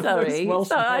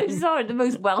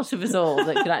most Welsh of us all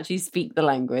that could actually speak the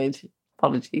language.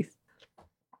 Apologies.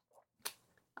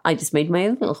 I just made my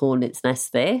own little hornet's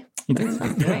nest there. That's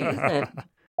great, isn't it?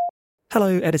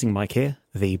 Hello, Editing Mike here.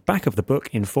 The back of the book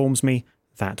informs me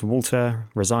that Walter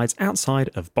resides outside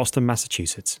of Boston,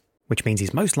 Massachusetts, which means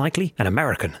he's most likely an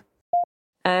American.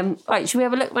 Right, should we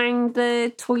have a look around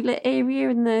the toilet area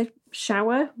and the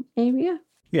shower area?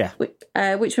 Yeah.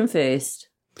 Which one first?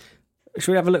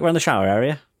 Should we have a look around the shower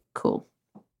area? Cool.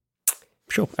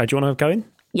 Sure. Do you want to go in?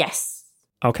 Yes.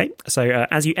 Okay. So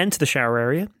as you enter the shower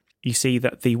area, you see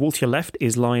that the wall to your left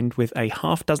is lined with a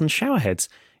half dozen shower heads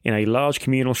in a large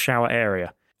communal shower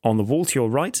area. On the wall to your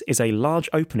right is a large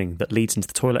opening that leads into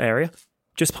the toilet area.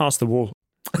 Just past the wall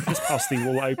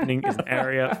opening is an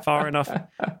area far enough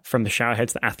from the shower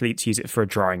heads that athletes use it for a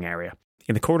drying area.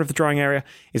 In the corner of the drying area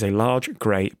is a large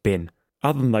grey bin.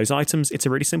 Other than those items, it's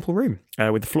a really simple room,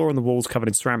 with the floor and the walls covered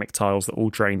in ceramic tiles that all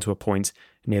drain to a point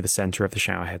near the centre of the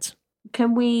shower heads.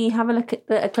 Can we have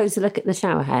a closer look at the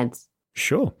shower heads?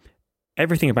 Sure.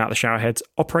 Everything about the shower heads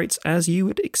operates as you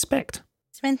would expect.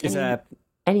 Is there...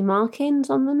 Any markings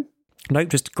on them? No,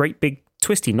 just great big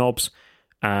twisty knobs,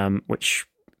 which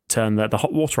turn the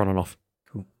hot water on and off.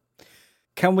 Cool.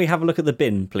 Can we have a look at the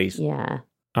bin, please? Yeah.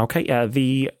 Okay,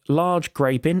 the large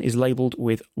grey bin is labelled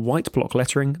with white block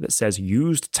lettering that says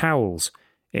used towels.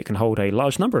 It can hold a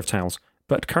large number of towels,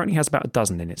 but currently has about a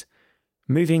dozen in it.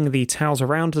 Moving the towels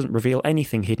around doesn't reveal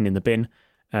anything hidden in the bin.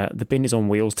 The bin is on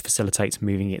wheels to facilitate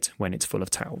moving it when it's full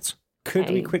of towels.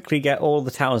 Could we quickly get all the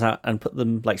towels out and put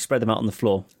them, spread them out on the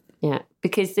floor? Yeah,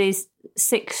 because there's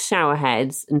 6 shower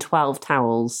heads and 12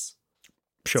 towels.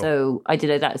 Sure. So, I don't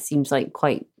know, that seems like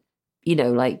quite,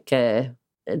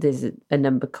 there's a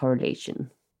number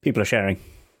correlation. People are sharing.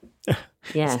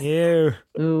 Yeah. Ew.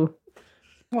 Ooh.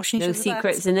 Washing No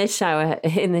secrets in this shower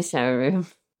room.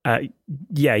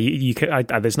 Yeah, you could,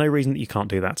 there's no reason that you can't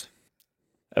do that.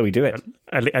 Oh, we do it.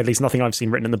 At least nothing I've seen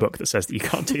written in the book that says that you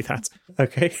can't do that.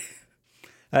 Okay.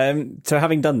 So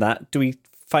having done that, do we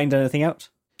find anything out?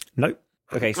 No.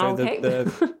 Okay, so Okay.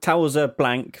 the towels are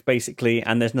blank, basically,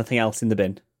 and there's nothing else in the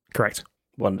bin. Correct.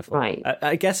 Wonderful. Right.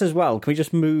 I guess as well, can we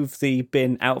just move the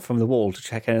bin out from the wall to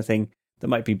check anything that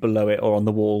might be below it or on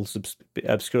the walls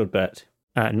obscured bit?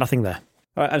 Nothing there.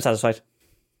 All right, I'm satisfied.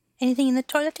 Anything in the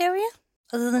toilet area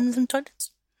other than some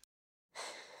toilets?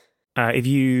 If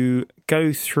you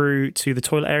go through to the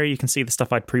toilet area, you can see the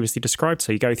stuff I'd previously described.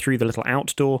 So you go through the little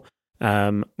outdoor,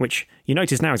 which you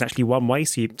notice now is actually one way.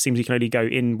 So it seems you can only go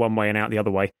in one way and out the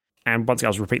other way. And once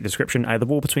again, I'll repeat the description. The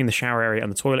wall between the shower area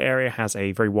and the toilet area has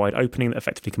a very wide opening that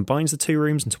effectively combines the two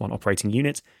rooms into one operating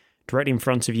unit. Directly in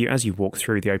front of you, as you walk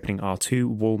through the opening, are 2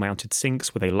 wall-mounted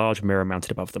sinks with a large mirror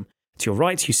mounted above them. To your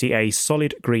right, you see a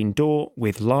solid green door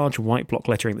with large white block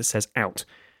lettering that says "out."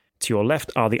 To your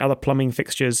left are the other plumbing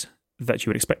fixtures that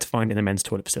you would expect to find in a men's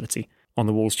toilet facility. On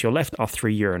the walls to your left are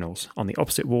 3 urinals. On the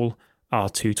opposite wall are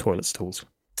 2 toilet stalls.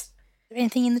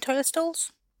 Anything in the toilet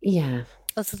stalls Yeah.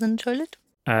 other than the toilet?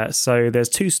 So there's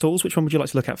 2 stalls. Which one would you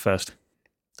like to look at first?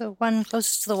 The one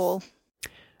closest to the wall.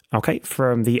 Okay,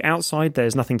 from the outside,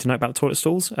 there's nothing to note about the toilet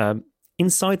stalls.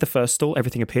 Inside the first stall,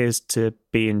 everything appears to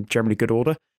be in generally good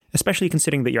order, especially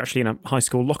considering that you're actually in a high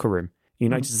school locker room. You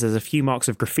notice there's a few marks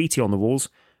of graffiti on the walls,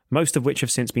 most of which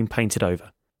have since been painted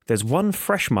over. There's one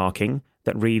fresh marking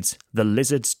that reads, "The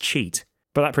Lizards Cheat,"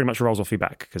 but that pretty much rolls off your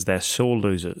back because they're sore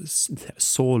losers. They're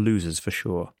sore losers for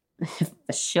sure.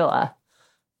 For sure.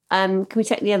 Can we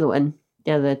check the other one?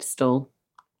 The other stall?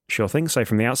 Sure thing. So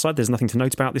from the outside, there's nothing to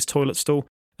note about this toilet stall.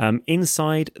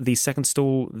 Inside the second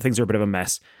stall, things are a bit of a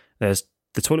mess. There's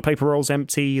The toilet paper roll's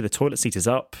empty, the toilet seat is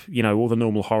up, all the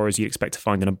normal horrors you'd expect to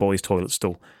find in a boys' toilet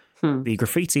stall. The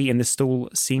graffiti in this stall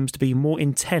seems to be more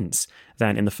intense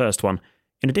than in the first one.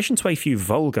 In addition to a few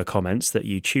vulgar comments that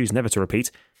you choose never to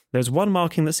repeat, there's one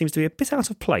marking that seems to be a bit out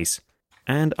of place,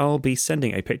 and I'll be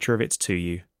sending a picture of it to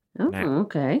you. Oh, Now.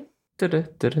 okay.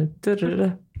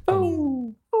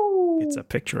 Oh. It's a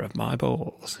picture of my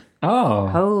balls.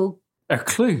 Oh, Oh, a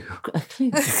clue. a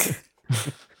clue.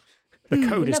 The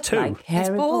code is Look 2. like There's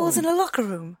hairy balls in a locker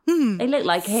room. They look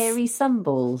like hairy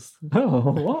sunballs. Oh,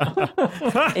 what?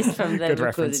 It's from the Good recording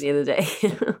reference. the other day.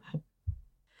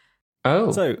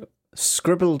 Oh. So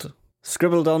scribbled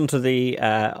onto the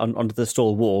onto the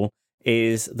stall wall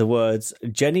is the words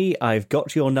 "Jenny, I've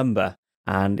got your number,"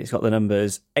 and it's got the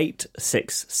numbers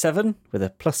 867 with a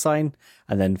plus sign,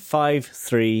 and then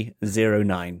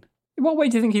 5309. What way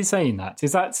do you think he's saying that?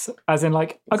 Is that as in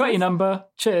like, I got your number,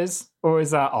 cheers? Or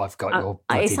is that, I've got your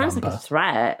bloody it sounds number? like a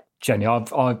threat. Jenny,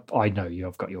 I know you,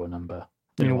 I've got your number.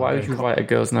 Why would you write a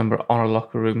girl's number on a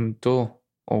locker room door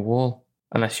or wall?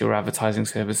 Unless you're advertising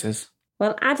services.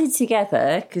 Well, added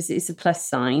together, because it's a plus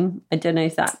sign, I don't know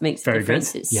if that makes a Very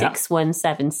difference. good. It's Yeah.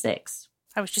 6176.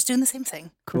 I was just doing the same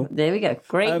thing. Cool. There we go.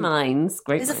 Great minds.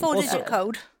 Great It's a minds. 4-digit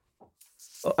code.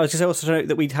 I was just also to note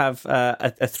that we'd have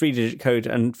a 3-digit code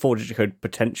and 4-digit code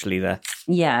potentially there.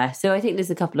 Yeah, so I think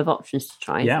there's a couple of options to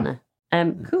try, Yeah. isn't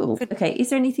there? Cool. Okay, is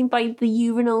there anything by the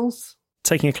urinals?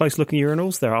 Taking a close look at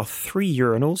urinals, there are 3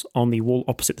 urinals on the wall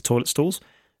opposite the toilet stalls.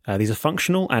 These are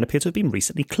functional and appear to have been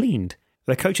recently cleaned.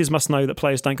 The coaches must know that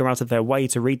players don't go out of their way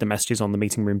to read the messages on the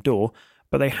meeting room door,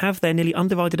 but they have their nearly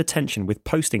undivided attention with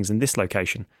postings in this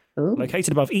location. Ooh.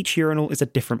 Located above each urinal is a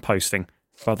different posting.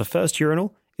 Above the first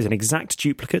urinal is an exact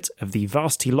duplicate of the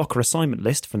varsity locker assignment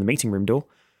list from the meeting room door.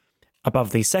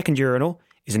 Above the second urinal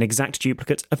is an exact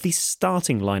duplicate of the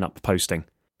starting lineup posting.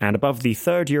 And above the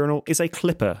third urinal is a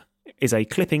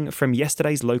clipping from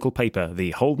yesterday's local paper,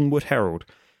 the Holdenwood Herald.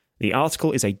 The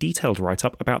article is a detailed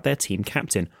write-up about their team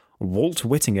captain, Walt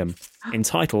Whittingham,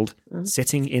 entitled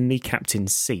Sitting in the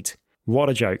Captain's Seat. What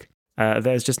a joke.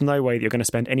 There's just no way that you're going to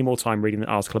spend any more time reading the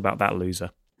article about that loser.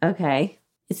 Okay.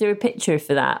 Is there a picture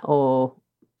for that, or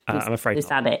I'm afraid is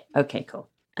not. that it? Okay, cool.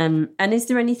 And is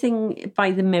there anything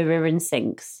by the mirror and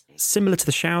sinks? Similar to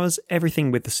the showers,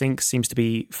 everything with the sinks seems to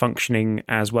be functioning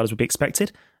as well as would be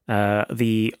expected.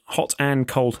 The hot and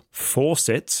cold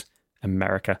faucets,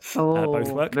 America,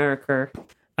 both work. America.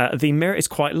 The mirror is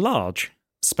quite large,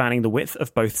 spanning the width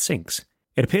of both sinks.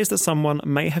 It appears that someone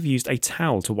may have used a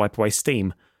towel to wipe away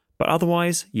steam, but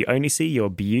otherwise you only see your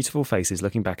beautiful faces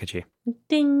looking back at you.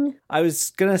 Ding. I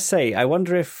was going to say, I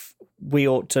wonder if we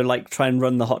ought to try and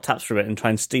run the hot taps for a bit and try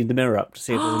and steam the mirror up to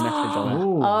see if there's a message on it.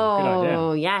 Ooh, good idea.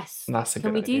 Oh, yes. That's a Can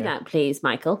good we do idea. that, please,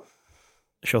 Michael?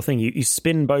 Sure thing. You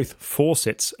spin both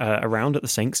faucets around at the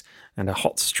sinks, and a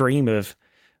hot stream of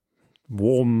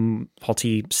warm,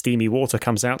 hotty, steamy water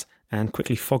comes out and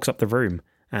quickly fogs up the room.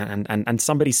 And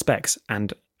somebody's specs,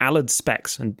 and Allard's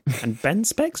specs, and Ben's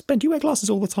specs. Ben, do you wear glasses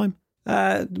all the time?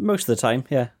 Most of the time,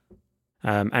 yeah.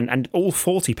 And all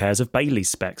 40 pairs of Bailey's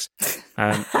specs.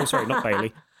 Sorry, not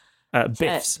Bailey.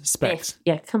 Biff's specs. Biff.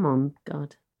 Yeah, come on,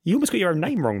 God. You almost got your own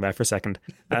name wrong there for a second.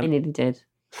 I nearly did.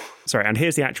 Sorry, and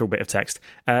here's the actual bit of text.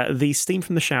 The steam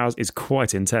from the showers is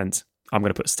quite intense. I'm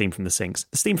going to put steam from the sinks.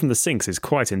 The steam from the sinks is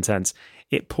quite intense.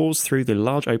 It pours through the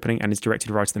large opening and is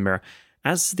directed right to the mirror.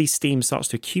 As the steam starts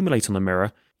to accumulate on the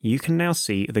mirror, you can now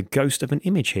see the ghost of an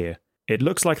image here. It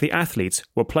looks like the athletes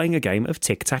were playing a game of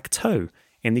tic-tac-toe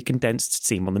in the condensed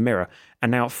steam on the mirror. And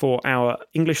now for our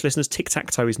English listeners,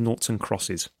 tic-tac-toe is noughts and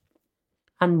crosses.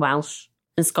 And Welsh,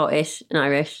 and Scottish, and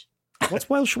Irish. What's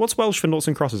Welsh for noughts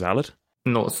and crosses, Allard?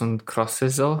 Noughts and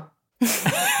crosses, or?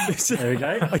 There we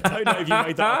go. I don't know if you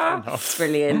made that up or not.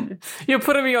 Brilliant. You're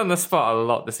putting me on the spot a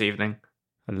lot this evening.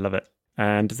 I love it.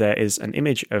 And there is an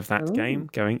image of that game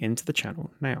going into the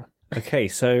channel now. Okay,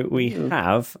 so we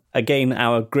have, again,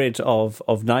 our grid of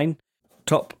 9.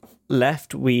 Top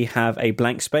left, we have a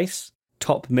blank space.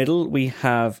 Top middle, we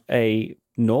have a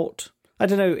naught. I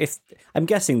don't know if... I'm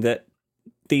guessing that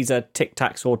these are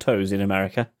tic-tacs or toes in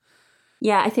America.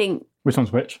 Yeah, I think Which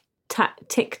one's which?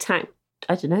 tic-tac,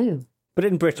 I don't know. But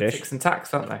in British, Ticks and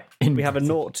tacks, aren't they? we have a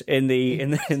naught in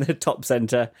the top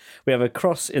centre. We have a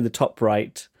cross in the top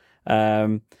right.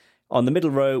 On the middle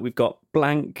row, we've got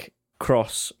blank,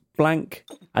 cross, blank.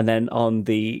 And then on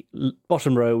the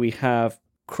bottom row, we have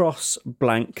cross,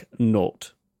 blank,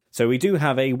 naught. So we do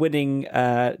have a winning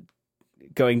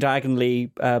going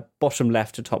diagonally bottom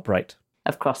left to top right.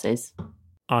 Of crosses.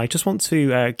 I just want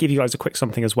to give you guys a quick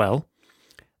something as well.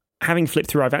 Having flipped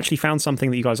through, I've actually found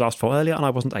something that you guys asked for earlier and I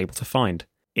wasn't able to find.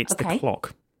 It's Okay. the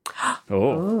clock.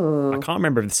 I can't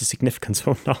remember if this is significant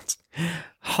or not.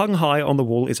 Hung high on the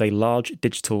wall is a large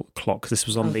digital clock. This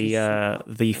was on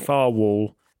the far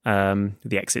wall, the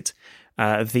exit.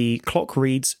 The clock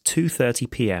reads 2:30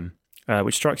 p.m.,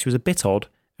 which strikes you as a bit odd,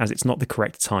 as it's not the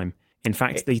correct time. In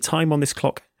fact, the time on this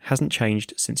clock hasn't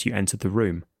changed since you entered the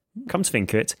room. Come to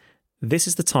think of it, this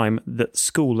is the time that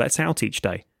school lets out each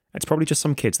day. It's probably just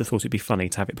some kids that thought it'd be funny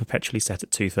to have it perpetually set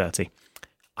at 2:30.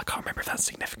 I can't remember if that's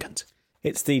significant.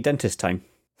 It's the dentist time.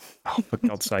 Oh, for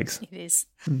God's sakes. It is.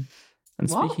 And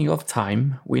speaking of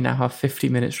time, we now have 50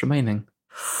 minutes remaining.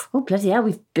 Oh bloody hell!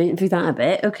 We've been through that a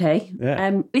bit. Okay.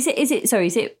 Yeah. Is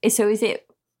it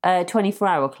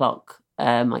 24-hour clock,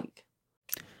 Mike?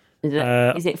 Is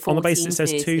it on the basis it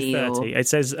says 14:30 2:30. It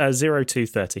says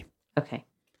 02:30. Okay.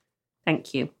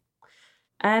 Thank you.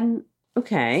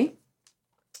 Okay.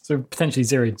 So potentially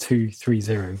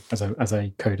 0230 as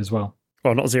a code as well.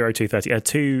 Well, not 02:30.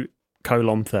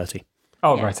 2:30.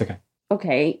 Oh, Yeah. right, okay.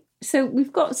 Okay. So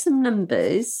we've got some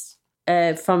numbers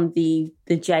from the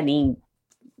Jenny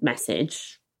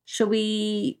message. Shall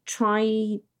we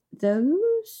try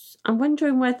those? I'm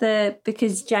wondering whether,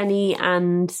 because Jenny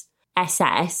and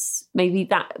SS, maybe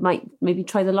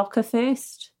try the locker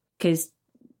first, because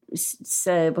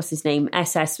what's his name?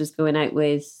 SS was going out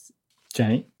with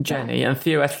Jenny. And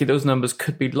theoretically, those numbers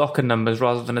could be locker numbers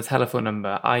rather than a telephone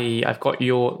number, i.e., I've got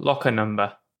your locker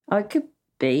number. Oh, it could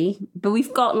be, but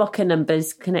we've got locker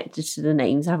numbers connected to the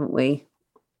names, haven't we?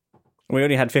 We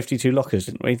only had 52 lockers,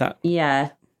 didn't we? Yeah.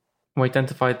 We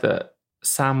identified that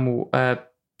Sammy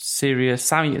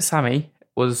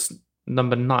was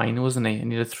number 9, wasn't he?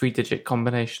 And he had a 3-digit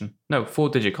combination. No,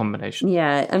 4-digit combination.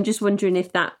 Yeah, I'm just wondering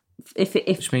if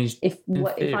Which means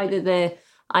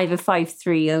either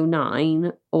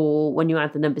 5309 or when you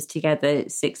add the numbers together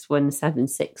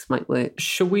 6176 might work.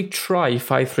 Should we try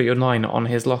 5309 on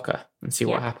his locker and see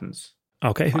what happens?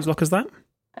 Okay, whose locker's that?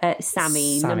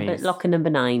 Sammy, Sammy's. locker number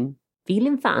 9.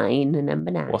 Feeling fine, number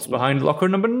 9. What's behind locker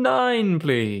number 9,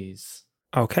 please?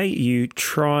 Okay, you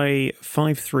try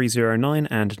 5309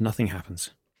 and nothing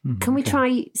happens. Can we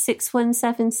try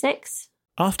 6176?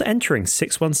 After entering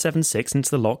 6176 into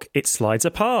the lock, it slides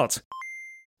apart.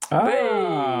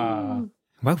 Ah.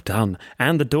 Well done.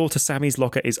 And the door to Sammy's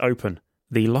locker is open.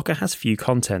 The locker has few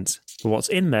contents, but what's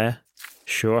in there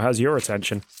sure has your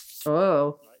attention.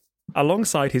 Oh.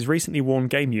 Alongside his recently worn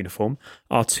game uniform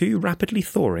are 2 rapidly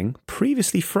thawing,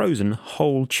 previously frozen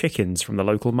whole chickens from the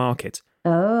local market.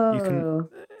 Oh. You can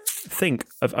think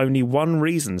of only one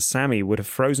reason Sammy would have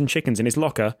frozen chickens in his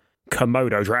locker: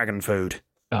 Komodo dragon food.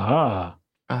 Ah.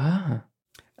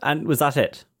 And was that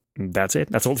it? That's it.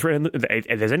 That's all it's written.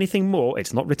 If there's anything more,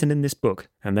 it's not written in this book,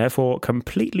 and therefore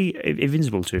completely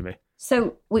invisible to me.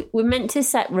 So we're meant to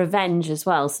set revenge as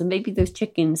well, so maybe those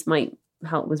chickens might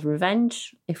help with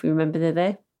revenge, if we remember they're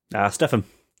there. Stuff them.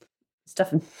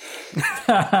 Stuff them.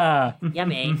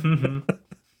 Yummy.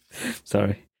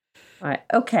 Sorry. Right,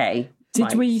 okay. Did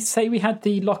Right. we say we had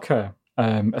the locker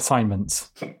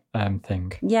assignments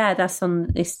thing? Yeah,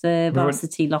 it's the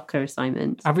varsity locker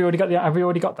assignment. Have we already got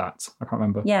that? I can't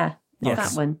remember. Yeah,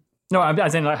 Yes. that one. No,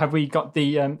 as in, like, have we got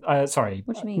the? Sorry,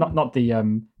 What do you mean? Not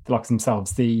the lockers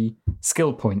themselves. The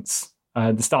skill points,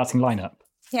 the starting lineup.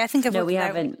 Yeah, I think I've No, we worked it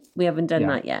out. haven't. We haven't done Yeah.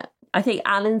 that yet. I think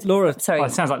Alan's. Laura. Sorry. Oh,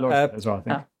 it sounds like Laura as well. I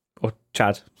think. Or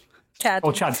Chad. Chad.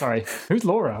 Oh, Chad. Sorry, who's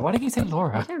Laura? Why did you say I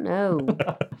Laura? don't know.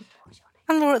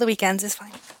 I'm Laura at the weekends, it's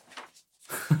fine.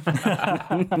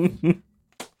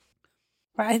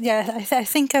 Right, yeah, I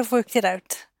think I've worked it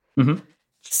out. Mhm.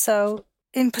 So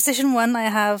in position 1, I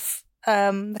have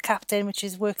the captain, which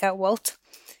is Workout Walt,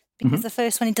 because the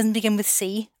first one, he doesn't begin with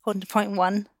C, according to point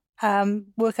 1.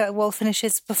 Workout Walt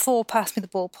finishes before Pass Me the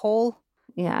Ball Paul,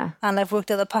 Yeah. and I've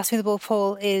worked out that Pass Me the Ball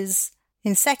Paul is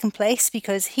in second place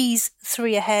because he's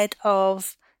 3 ahead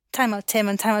of Timeout Tim,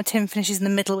 and Timeout Tim finishes in the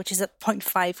middle, which is at point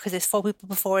 5 because there's 4 people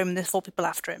before him and there's 4 people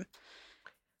after him.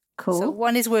 Cool. So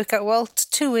 1 is Workout Walt,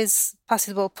 2 is Pass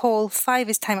Me the Ball Paul, 5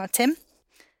 is Timeout Tim.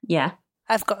 Yeah.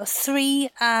 I've got 3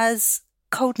 as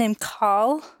codename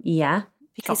Carl Yeah.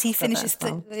 because he Chocolate finishes. as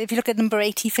well. If you look at number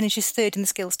 8, he finishes 3rd in the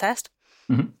skills test.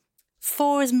 Mhm.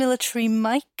 4 is Military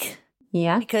Mike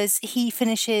Yeah. because he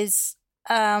finishes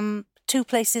 2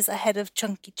 places ahead of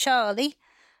Chunky Charlie,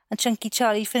 and Chunky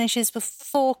Charlie finishes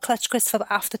before Clutch Christopher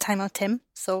but after Timeout Tim.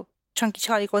 So Chunky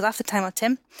Charlie goes after Timeout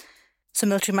Tim. So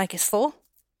Military Mike is 4.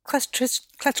 Clutch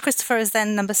Christopher is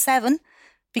then number 7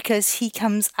 because he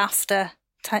comes after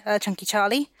Chunky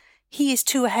Charlie. He is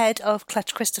 2 ahead of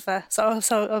Clutch Christopher. So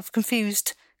I've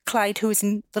confused Clyde, who is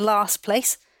in the last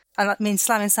place, and that means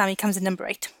Slam and Sammy comes in number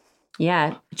 8.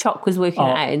 Yeah, Choc was working it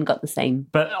out and got the same.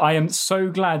 But I am so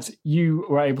glad you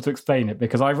were able to explain it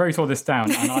because I wrote all this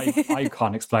down and I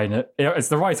can't explain it. It's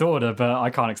the right order, but I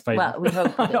can't explain it. Well, we hope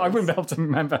it I is. wouldn't be able to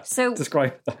remember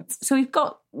describe that. So we've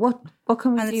got what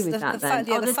can we And do it's with the- that the then?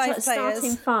 fi- yeah, the five starting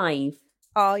players. 5.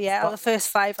 Oh, yeah, the first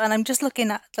 5. And I'm just looking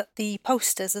at the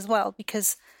posters as well,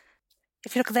 because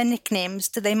if you look at their nicknames,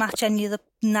 do they match any of the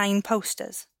 9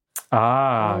 posters?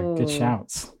 Ah, good Oh.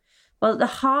 shouts. Well, the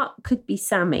heart could be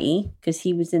Sammy because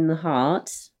he was in the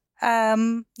heart.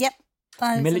 Yep.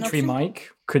 that is an Military option.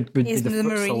 Mike would be Is the the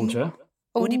foot Marine. soldier.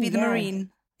 Or would he Ooh, be the yeah. Marine?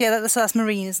 Yeah, that's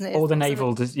Marine, isn't it? Or the Is it-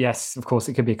 naval. Yes, of course,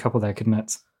 it could be a couple there, couldn't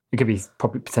it? It could be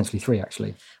probably potentially 3,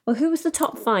 actually. Well, who was the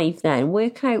top 5 then?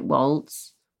 Workout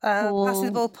Waltz, Pass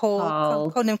the ball, Paul,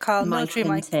 Carl, call him Carl, Mike, Military and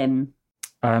Mike. Tim.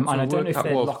 And I don't know if Workout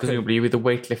they're Wolf locker... presumably with the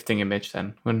weightlifting image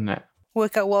then, wouldn't it?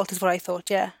 Workout Walt is what I thought,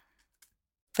 yeah.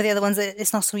 For the other ones,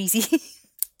 it's not so easy.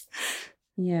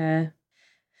 Yeah.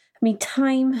 I mean,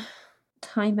 time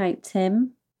out,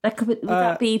 Tim. Would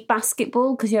that be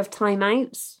basketball because you have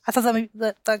timeouts? I thought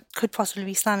that could possibly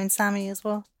be Slamming Sammy as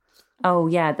well. Oh,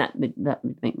 yeah, that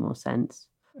would make more sense.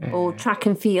 Or track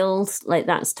and field, like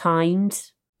that's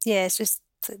timed. Yeah, it's just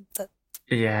that.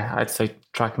 Yeah, I'd say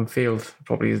track and field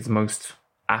probably is the most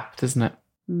apt, isn't it?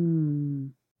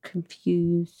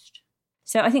 Confused.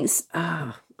 So I think,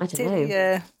 I don't know.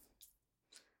 Yeah.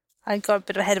 I got a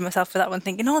bit ahead of myself for that one,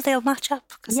 thinking, they'll match up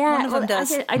because one of them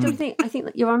does. I think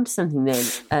that you're onto something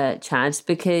there, Chad,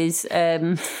 because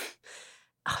it's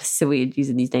so weird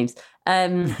using these names.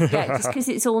 Yeah, just because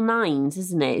it's all 9s,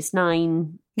 isn't it? It's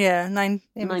 9. Yeah, 9 9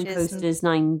 images. posters,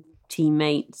 9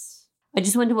 teammates. I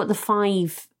just wonder what the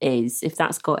 5 is, if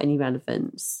that's got any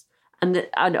relevance. And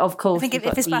of course, I think we've if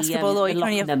got it's basketball, though, the you can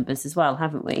only locker have- numbers as well,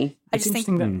 haven't we? I It's just think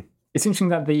interesting that it's interesting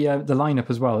that the lineup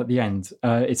as well at the end.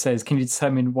 It says, "Can you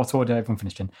determine what order everyone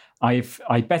finished in?" I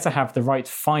better have the right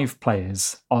 5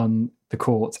 players on the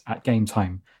court at game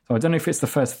time. So I don't know if it's the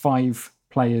first 5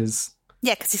 players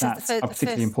yeah, because that are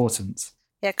particularly important.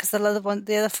 Yeah, because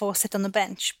the other 4 sit on the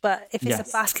bench. But if it's Yes.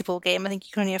 a basketball game, I think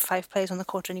you can only have 5 players on the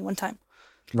court at any one time.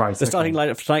 Right. The starting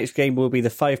lineup for tonight's game will be the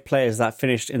 5 players that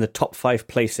finished in the top 5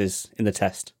 places in the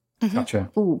test.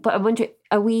 Gotcha. Oh, but I wonder,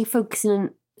 are we focusing on?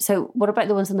 So, what about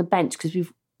the ones on the bench? Because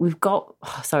we've got.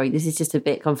 Oh, sorry, this is just a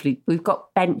bit convoluted. We've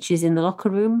got benches in the locker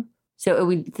room. So, are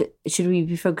we? Should we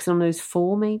be focusing on those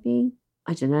 4? Maybe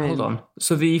I don't know. Hold on.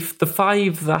 So the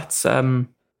 5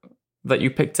 that you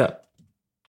picked up,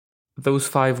 those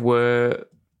 5 were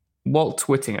Walt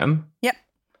Whittingham. Yep.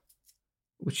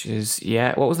 Which is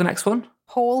What was the next one?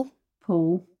 Paul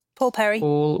Perry,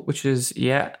 Paul, which is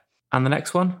and the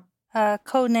next one.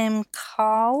 codename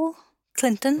Carl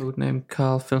Clinton, Codename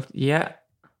Carl Phil. Yeah.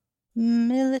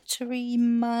 Military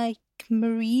Mike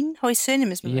Marine. Oh, his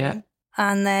surname is Marine. Yeah.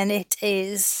 And then it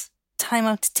is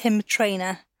Timeout Tim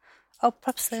Trainer. Oh,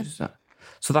 perhaps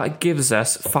So that gives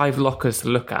us 5 lockers to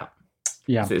look at.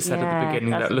 Yeah. So it said at Yeah, the beginning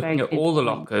that's that a looking very at good all the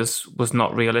point. lockers was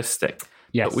not realistic.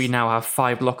 Yes. But we now have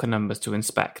 5 locker numbers to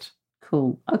inspect.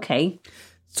 Cool. Okay,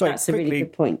 Sorry, that's a really quickly,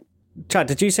 good point. Chad,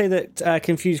 did you say that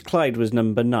Confused Clyde was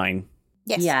number 9?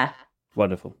 Yes. Yeah.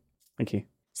 Wonderful. Thank you.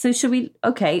 So should we?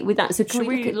 Okay, with that. So can Should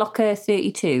we look we- at locker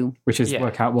 32? Which is Yeah.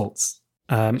 Workout Waltz.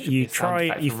 You be a sound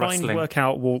effect you for find wrestling.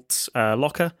 Workout Walt's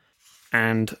locker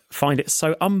and find it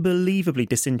so unbelievably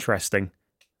disinteresting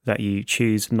that you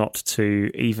choose not to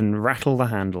even rattle the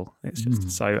handle. It's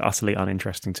just so utterly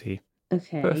uninteresting to you.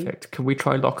 Okay. Perfect. Can we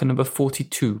try locker number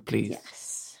 42, please?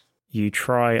 Yes. You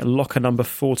try locker number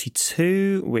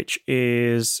 42, which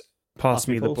is Pass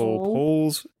Me the Ball,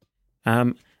 Pauls.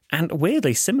 And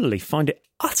weirdly, similarly, find it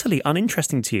utterly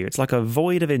uninteresting to you. It's like a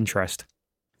void of interest.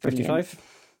 55?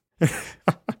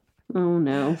 Oh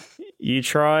no. You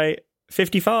try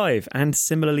 55 and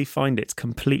similarly find it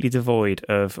completely devoid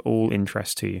of all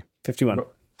interest to you. 51.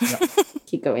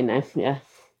 Keep going now. Yeah.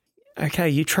 Okay,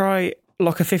 you try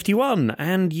locker 51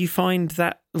 and you find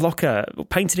that locker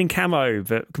painted in camo,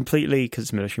 but completely, because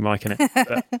it's Military Mike in it,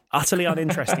 but utterly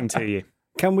uninteresting to you.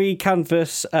 Can we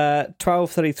canvas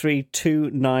 12, 33,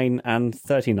 2, 9, and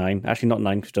 39? Actually, not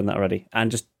 9, because we've done that already. And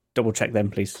just double check them,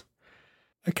 please.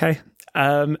 Okay.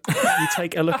 You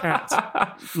take a look at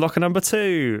locker number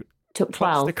 2. Took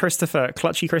 12. Clutchy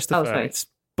Christopher. Oh, sorry. It's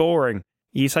boring.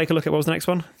 You take a look at what was the next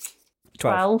one?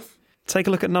 12. Take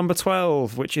a look at number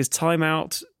 12, which is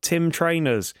Timeout Tim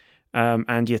Trainers.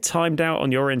 And you're timed out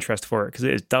on your interest for it because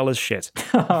it is dull as shit.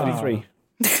 33.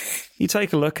 You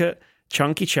take a look at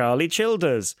Chunky Charlie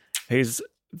Childers, who's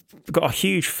got a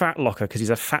huge fat locker because he's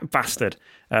a fat bastard,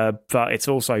 but it's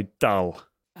also dull.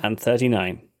 And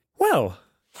 39. Well,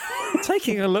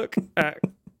 taking a look at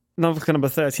number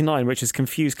 39, which is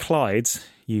Confused Clyde's,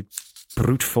 you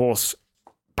brute force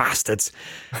bastards.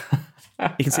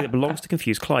 You can see it belongs to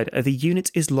Confused Clyde. The unit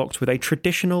is locked with a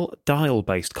traditional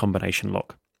dial-based combination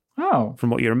lock. Oh. From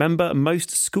what you remember,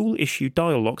 most school-issued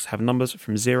dial locks have numbers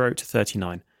from 0 to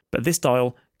 39, but this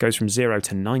dial goes from 0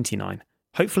 to 99.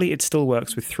 Hopefully it still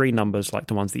works with 3 numbers like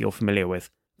the ones that you're familiar with.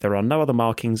 There are no other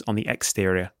markings on the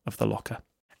exterior of the locker.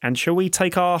 And shall we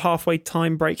take our halfway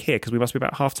time break here? Because we must be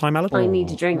about half time, Alan? I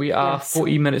need a drink. We are yes.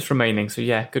 40 minutes remaining, so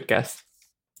yeah, good guess.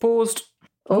 Paused.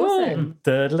 Awesome.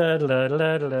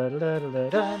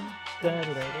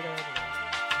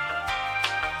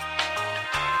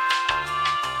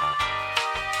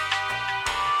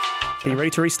 Are you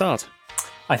ready to restart?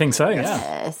 I think so, yeah.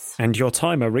 Yes. And your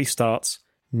timer restarts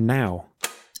now.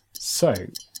 So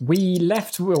we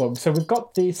left. So we've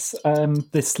got this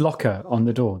this locker on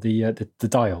the door, the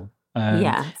dial.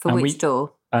 Yeah, for and which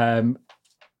door?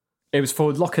 It was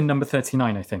for locker number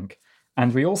 39, I think.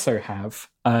 And we also have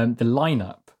the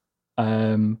lineup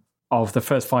of the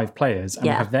first 5 players, and we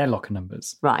Yeah. have their locker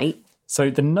numbers. Right.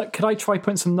 So could I try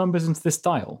putting some numbers into this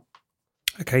dial?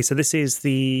 Okay, so this is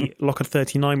the locker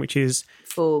 39, which is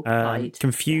For Clyde.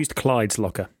 Confused Clyde's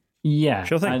locker. Yeah,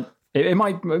 Sure thing. And it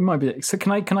might be. So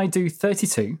can I do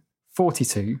 32,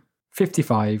 42,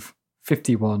 55,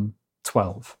 51,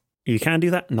 12? You can do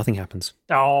that, nothing happens.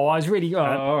 Oh, I was really.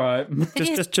 All right.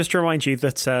 Just to remind you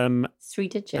that 3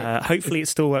 digits. hopefully it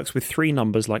still works with 3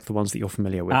 numbers like the ones that you're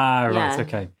familiar with. Right. Yeah.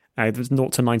 Okay. There's 0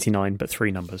 to 99, but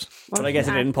 3 numbers. But I guess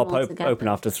it didn't pop open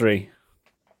after 3.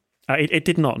 It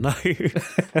did not, no.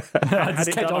 Had just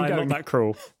it kept done, on I'm going. not that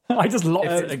cruel. I just locked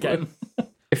it again.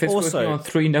 If it's Also- working on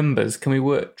 3 numbers, can we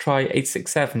try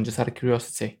 867 just out of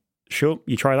curiosity? Sure,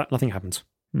 you try that, nothing happens.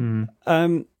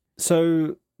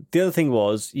 So the other thing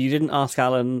was you didn't ask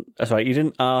Alan. You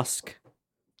didn't ask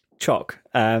Choc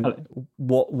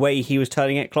what way he was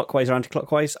turning it, clockwise or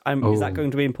anti-clockwise. Is that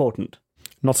going to be important?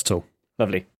 Not at all.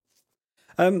 Lovely.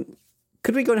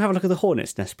 Could we go and have a look at the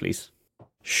hornet's nest, please?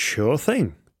 Sure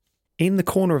thing. In the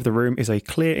corner of the room is a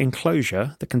clear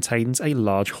enclosure that contains a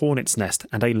large hornet's nest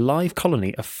and a live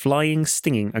colony of flying,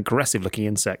 stinging, aggressive-looking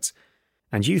insects.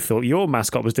 And you thought your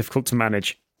mascot was difficult to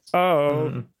manage.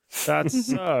 Oh, that's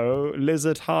so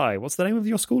lizard high. What's the name of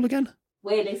your school again?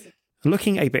 Wait, listen.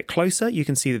 Looking a bit closer, you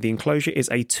can see that the enclosure is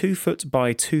a 2 foot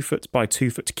by 2 foot by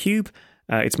 2 foot cube.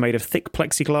 It's made of thick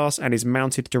plexiglass and is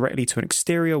mounted directly to an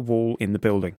exterior wall in the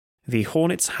building. The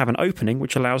hornets have an opening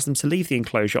which allows them to leave the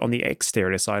enclosure on the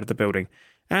exterior side of the building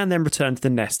and then return to the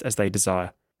nest as they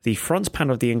desire. The front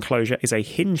panel of the enclosure is a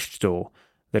hinged door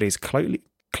that is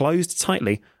closed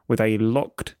tightly with a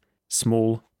locked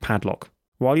small padlock.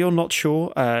 While you're not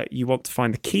sure you want to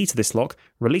find the key to this lock,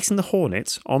 releasing the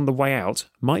hornet on the way out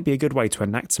might be a good way to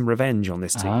enact some revenge on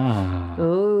this team.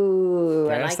 Ooh,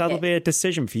 I Yes, like that'll it. be a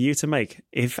decision for you to make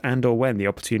if and or when the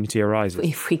opportunity arises.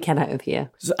 If we get out of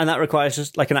here. And that requires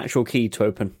just like an actual key to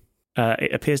open.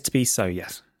 It appears to be so,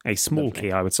 yes. A small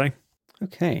key, I would say.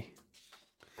 Okay.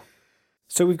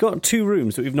 So we've got 2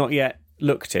 rooms that we've not yet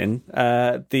looked in.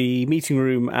 The meeting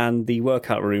room and the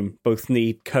workout room both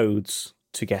need codes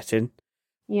to get in.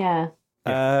 Yeah.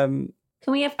 Um,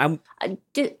 Can we have...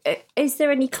 is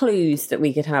there any clues that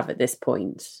we could have at this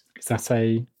point? Is that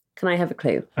a... Can I have a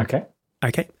clue? Okay.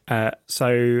 Okay,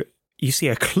 so you see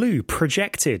a clue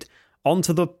projected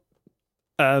onto the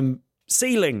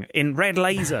ceiling in red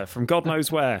laser from God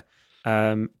knows where.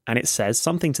 And it says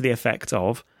something to the effect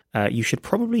of, you should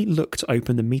probably look to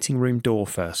open the meeting room door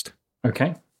first.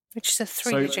 Okay. Which is a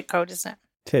 3-digit code, isn't it?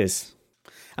 it is.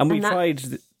 And we And that- tried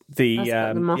the... That's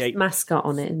got the eight- mascot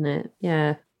on it, isn't it?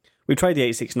 Yeah. we tried the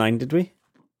 869, did we?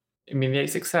 You mean the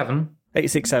 867?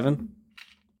 867.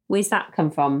 Where's that come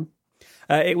from?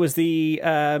 It was the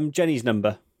Jenny's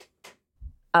number.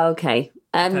 Okay.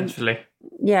 Potentially.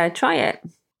 Yeah, try it.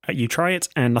 You try it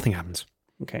and nothing happens.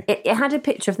 Okay. It had a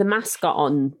picture of the mascot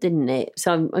on, didn't it?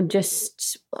 So I'm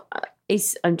just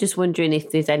wondering if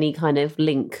there's any kind of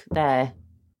link there.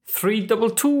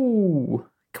 322.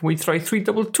 Can we try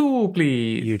 322,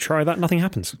 please? You try that, nothing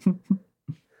happens.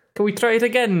 Can we try it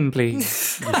again,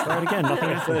 please? You try it again, nothing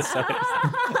happens.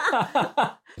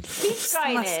 Keep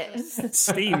trying it.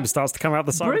 Steam starts to come out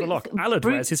the side of the lock. Alad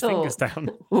wears his brutal. fingers down.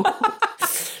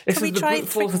 This we is the try brute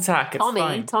force attack. It's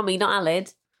fine. Tommy, not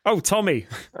Aled. Oh, Tommy.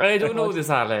 I don't know this,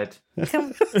 Aled.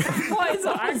 What is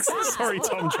that? Sorry,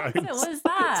 Tom Jones. What was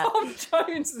that? Tom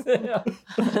Jones there.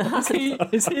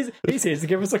 He's here to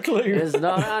give us a clue. It's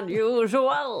not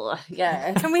unusual.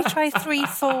 Yeah. Can we try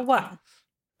 341?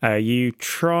 You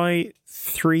try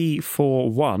 3,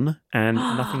 4, 1, and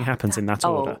nothing happens in that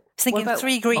order. I was thinking What about-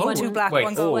 3 green, 2 black, Wait,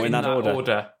 1 oh, gold. in that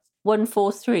order.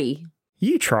 143.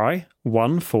 You try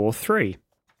 1, 4, 3.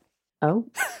 Oh.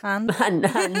 And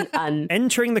and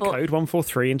Entering the code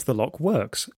 143 into the lock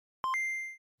works.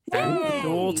 The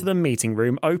door to the meeting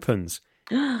room opens.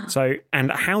 So,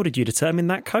 and how did you determine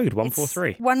that code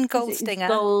 143? one gold stinger.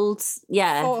 Gold,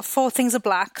 yeah. Four things are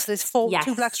black. So there's Yes.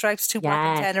 2 black stripes, 2 black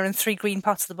Yeah. antenna, and 3 green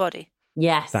parts of the body.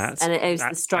 Yes. That's- and it was the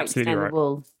that's stripes absolutely down right. the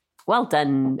wall. Well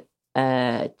done.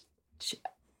 That's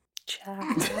Jock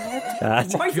name. Well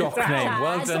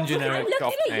Stop done, looking- generic I'm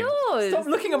jock looking at name. yours. Stop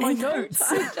looking at my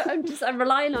notes. I'm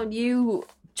relying on you,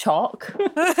 Chalk.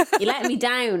 You let me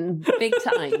down big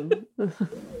time.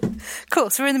 Cool.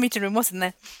 So we're in the meeting room. What's in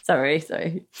there? Sorry.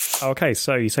 Okay,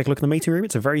 so you take a look at the meeting room.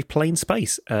 It's a very plain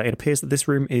space. It appears that this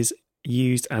room is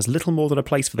used as little more than a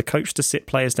place for the coach to sit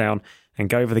players down and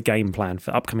go over the game plan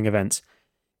for upcoming events.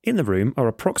 In the room are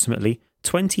approximately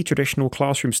 20 traditional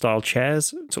classroom-style chairs,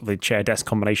 sort of the chair-desk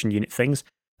combination unit things.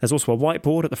 There's also a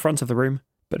whiteboard at the front of the room,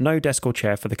 but no desk or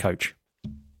chair for the coach.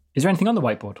 Is there anything on the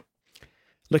whiteboard?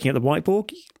 Looking at the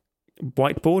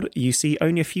whiteboard, you see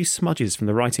only a few smudges from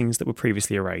the writings that were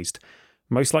previously erased.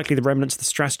 Most likely the remnants of the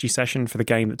strategy session for the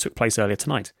game that took place earlier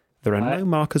tonight. There are no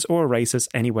markers or erasers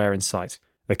anywhere in sight.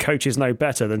 The coaches know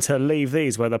better than to leave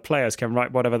these where the players can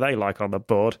write whatever they like on the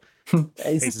board.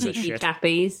 Pieces of Cheeky shit.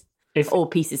 chappies. All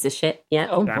pieces of shit. Yeah.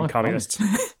 Oh, Damn my communists.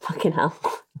 Fucking hell.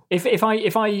 If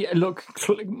I look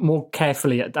more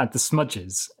carefully at the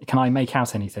smudges, can I make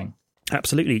out anything?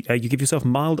 Absolutely. You give yourself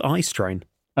mild eye strain.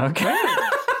 Okay.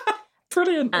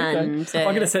 Brilliant. Okay. And, I'm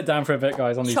going to sit down for a bit,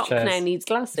 guys, on these Chalk chairs. now needs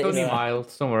glasses. It's only mild.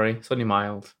 Don't worry. It's only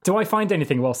mild. Do I find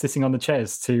anything while sitting on the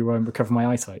chairs to recover my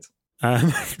eyesight?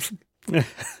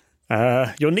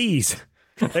 Your knees.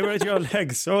 They were at your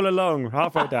legs all along,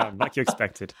 halfway down, like you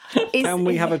expected. Can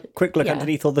we have a quick look Yeah.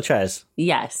 underneath all the chairs?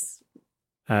 Yes.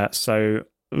 So,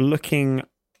 looking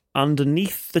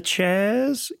underneath the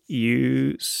chairs,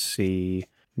 you see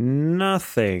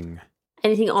nothing.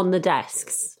 Anything on the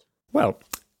desks? Well,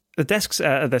 the desks,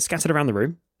 they're scattered around the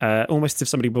room, almost as if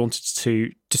somebody wanted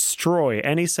to destroy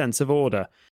any sense of order.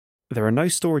 There are no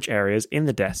storage areas in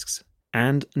the desks,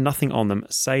 and nothing on them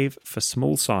save for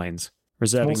small signs,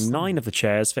 reserving Small sign. 9 of the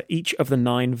chairs for each of the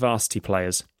 9 varsity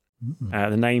players.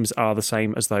 The names are the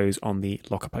same as those on the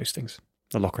locker postings,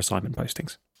 the locker assignment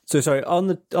postings. So sorry, on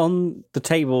the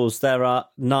tables there are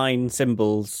 9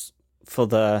 symbols for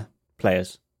the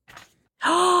players.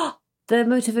 The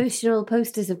motivational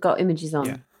posters have got images on.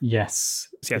 Yeah. Yes.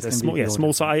 So, yeah, It's there's gonna be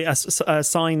small the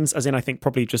signs, as in I think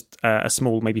probably just a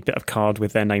small maybe bit of card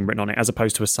with their name written on it, as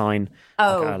opposed to a sign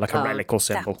like a relic or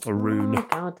symbol or rune. Oh,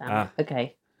 God damn it.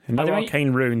 Okay. No Are there any-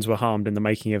 arcane runes were harmed in the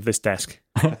making of this desk.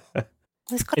 There's got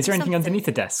Is to there be anything something. underneath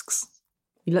the desks?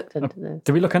 You looked under the...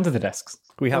 Do we look under the desks?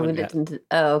 We Oh, haven't we yet. looked into...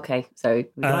 Oh, okay. Sorry.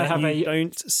 I have you a-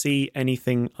 don't see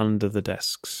anything under the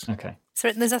desks. Okay.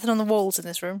 So there's nothing on the walls in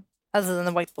this room other than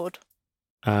the whiteboard.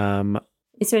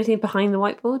 Is there anything behind the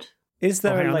whiteboard? Is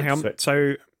there hang a on, light hang on. switch?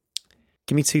 So,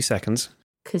 give me 2 seconds.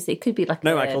 Because it could be like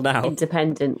No, a Michael, now.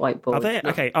 independent whiteboard. Are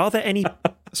there Are there any?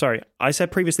 Sorry, I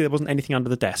said previously there wasn't anything under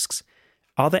the desks.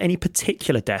 Are there any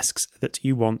particular desks that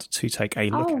you want to take a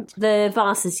look at? The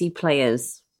varsity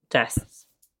players' desks.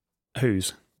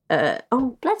 Whose?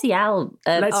 Bloody hell.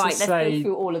 Let's all right, just let's say- go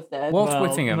through all of them. Walt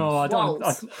Whittingham. No, I don't.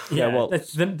 Walt. Yeah, Walt.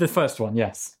 the first one,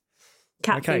 yes.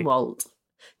 Captain Okay. Walt.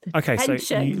 Okay, so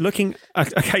Pension. you looking.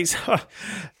 Okay, so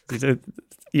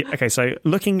okay, so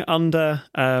looking under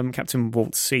Captain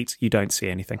Walt's seat, you don't see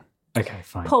anything. Okay,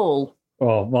 fine. Paul.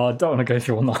 Oh, well, I don't want to go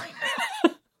through all 9.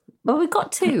 Well, we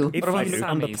got 2. If about you look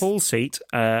under Sammy's? Paul's seat,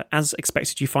 as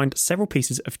expected, you find several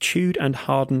pieces of chewed and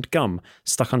hardened gum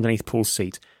stuck underneath Paul's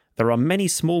seat. There are many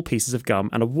small pieces of gum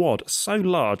and a wad so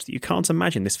large that you can't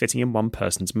imagine this fitting in one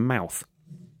person's mouth.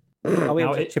 Are we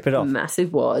able Now, to chip it off?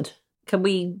 Massive wad. Can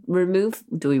we remove?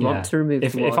 Do we want to remove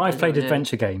If the wad? I've I played don't know.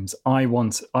 adventure games, I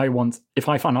want. If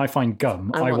I find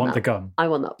gum, I want that. the gum. I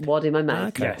want that wad in my mouth.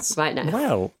 Okay. Yes. Right now.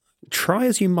 Well, try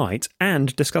as you might,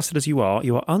 and disgusted as you are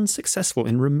unsuccessful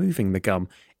in removing the gum.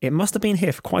 It must have been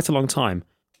here for quite a long time.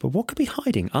 But what could be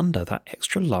hiding under that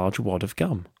extra large wad of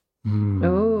gum?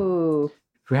 Oh.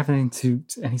 Do we have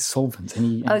any solvent?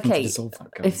 Anything Okay. to dissolve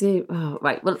that gum? If they,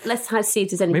 right. Well, let's see if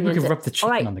there's anything. Maybe we could under- rub the All chicken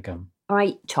right. on the gum. All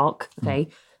right, Chalk. Okay.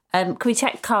 Can we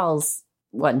check Carl's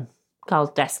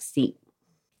desk seat?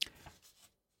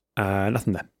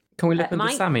 Nothing there. Can we look under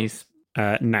Mike? Sammy's?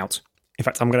 Nout. In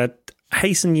fact, I'm going to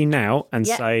hasten you now and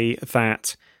Yeah. say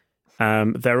that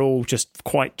they're all just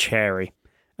quite cherry.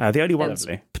 The only ones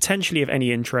Lovely. potentially of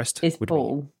any interest Is would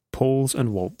Paul be Paul's and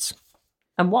Walt's.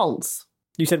 and Waltz?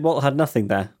 You said Walt had nothing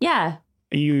there. Yeah.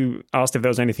 You asked if there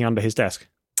was anything under his desk.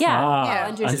 Yeah. Ah, Yeah,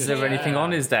 and under Is his- there anything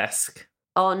on his desk?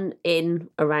 on, in,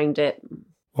 around it?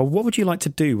 Well, what would you like to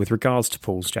do with regards to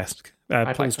Paul's desk? I'd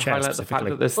like Paul's to chair highlight the fact specifically.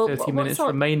 that there's Well, 30 what minutes sort-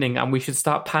 remaining and we should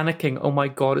start panicking. Oh my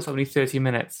god, it's only 30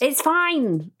 minutes. It's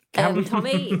fine.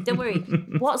 Tommy, don't worry.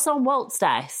 What's on Walt's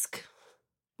desk?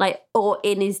 Like, or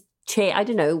in his chair? I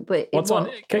don't know, but What's on-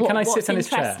 can I sit what's on his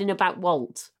chair? interesting about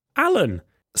Walt? Alan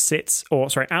sits,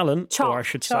 Alan, Choc, or I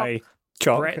should choc. say,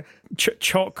 Choc. Brett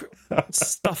Choc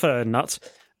Stuffer Nut.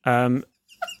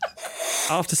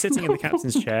 After sitting in the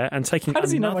captain's chair and taking How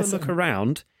does he know another my look son?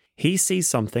 around, he sees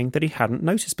something that he hadn't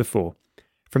noticed before.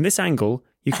 From this angle,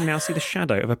 you can now see the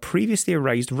shadow of a previously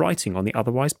erased writing on the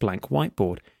otherwise blank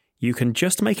whiteboard. You can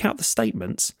just make out the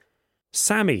statements,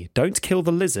 Sammy, don't kill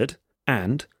the lizard,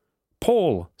 and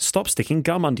Paul, stop sticking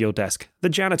gum under your desk. The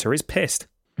janitor is pissed.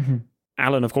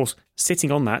 Alan, of course,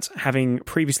 sitting on that, having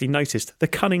previously noticed the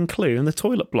cunning clue in the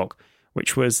toilet block,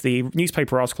 which was the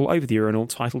newspaper article over the urinal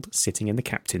titled Sitting in the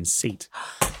Captain's Seat.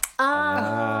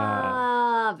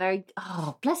 Very.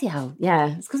 Oh, bloody hell!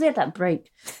 Yeah, it's because we had that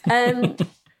break.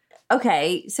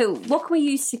 Okay, so what can we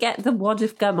use to get the wad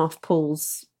of gum off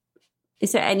Paul's?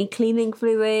 Is there any cleaning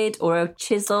fluid or a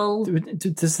chisel?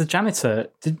 Does the janitor?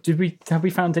 Have we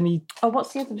found any? Oh,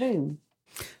 what's the other room?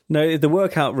 No, the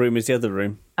workout room is the other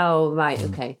room. Oh, right.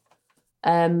 Okay.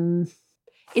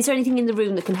 Is there anything in the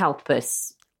room that can help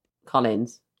us,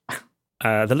 Collins?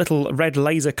 The little red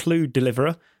laser clue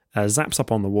deliverer zaps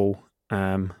up on the wall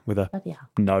with a Bloody hell.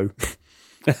 no.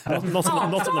 not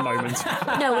at the moment.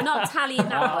 No, we're not tallying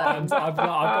that one. I've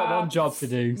got one job to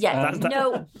do. Yeah, that-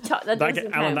 no, that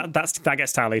doesn't Alan, count. that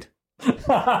gets tallied.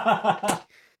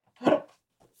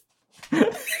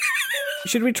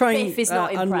 Should we try and Biff is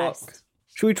not unlock? impressed.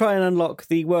 Should we try and unlock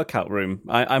the workout room?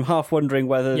 I'm half wondering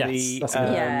whether Yes, the that's a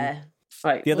good Yeah.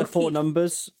 Right. the other we'll four keep-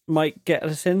 numbers might get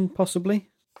us in, possibly.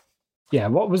 Yeah.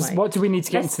 Right. What do we need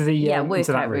to get Let's- into the yeah,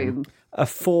 into that workout room? A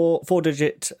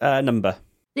four-digit number.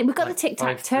 We've got Like the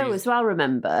tic-tac-toe 5-3. as well,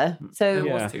 remember? It So,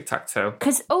 Yeah. was tic-tac-toe.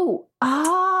 because,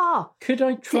 Could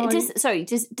I try? is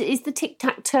the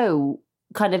tic-tac-toe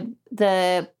kind of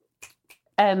the,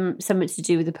 something to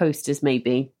do with the posters,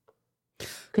 maybe?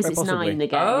 Because Very it's possibly. 9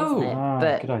 again, Oh. isn't it? Ah,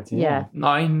 But, good idea. yeah.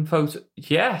 9 photos.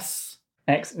 Yes.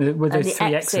 X with And those the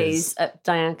three X's X's. up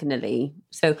diagonally.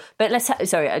 So, but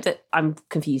I'm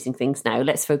confusing things now.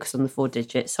 Let's focus on the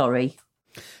 4-digit. Sorry.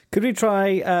 Could we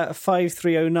try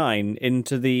 5309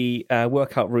 into the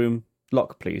workout room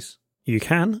lock, please? You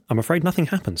can. I'm afraid nothing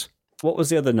happens. What was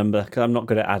the other number? Because I'm not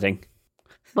good at adding.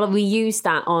 Well, we used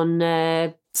that on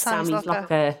Sammy's Sammy's locker.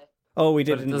 locker. Oh, we But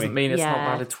did, it didn't doesn't we? mean it's not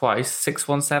Yeah. valid twice.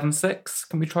 6176.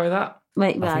 Can we try that?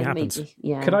 Wait, Nothing right, happens. maybe.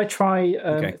 Yeah. Could I try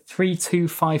Okay.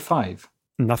 3255?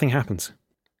 Nothing happens.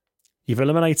 You've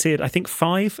eliminated, I think,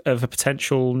 5 of a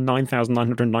potential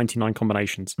 9,999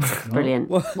 combinations. Brilliant.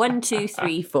 1, 2,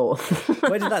 3, 4.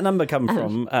 Where did that number come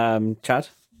from, Chad?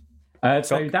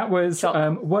 So that was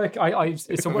work.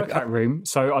 It's a workout room.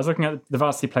 So I was looking at the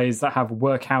varsity players that have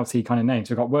workouty kind of names.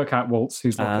 So we've got Workout Waltz,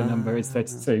 whose locker number is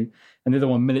 32, and the other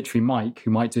one, Military Mike,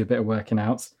 who might do a bit of working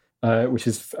out, which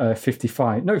is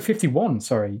 55. No, 51.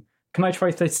 Sorry. Can I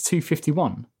try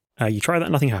 3251? You try that,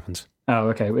 nothing happens. Oh,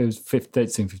 okay. It was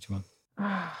 32 and 51.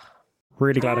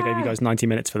 Really glad I gave you guys 90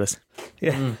 minutes for this. We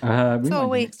So might need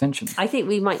we- an extension. I think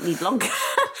we might need longer.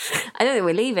 I don't think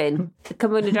we're leaving. The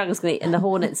Komodo dragon's going to and the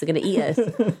hornets are going to eat us.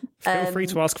 Feel free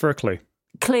to ask for a clue.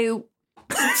 Clue.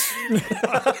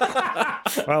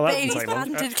 Well, that Bailey's didn't take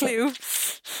long. banded clue.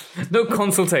 No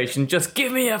consultation. Just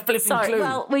give me a flipping Sorry. clue.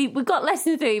 Well, we've got less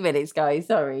than 3 minutes, guys.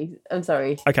 Sorry. I'm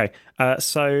sorry. Okay,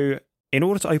 so in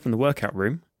order to open the workout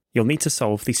room, you'll need to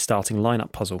solve the starting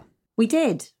lineup puzzle. We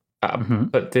did.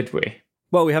 But did we?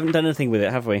 Well, we haven't done anything with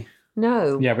it, have we?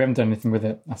 No. Yeah, we haven't done anything with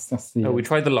it. That's the. Oh, we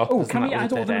tried the lock. Oh, Isn't can we that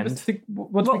add was all the dead numbers? end?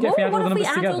 What do we get if we add all the What if we numbers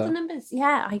add together? all the numbers?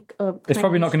 Yeah. It's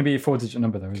probably not going to be a 4-digit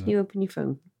number, though, is Can it? you open your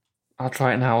phone? I'll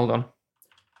try it now. Hold on.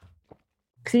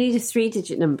 Because we need a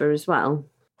 3-digit number as well.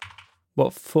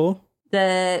 What for?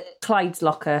 The Clyde's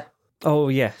locker. Oh,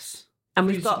 yes. And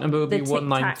we've got Number would the be tic-tac.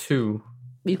 192.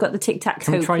 We've got the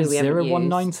tic-tac-toe Can we try clue we haven't used.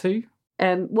 0192?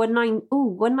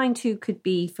 192 could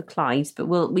be for Clyde's, but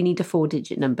we need a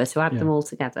 4-digit number, so add Yeah. them all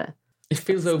together. It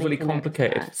feels Let's overly make a note of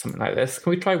complicated that. for something like this.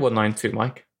 Can we try 192,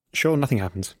 Mike? Sure, nothing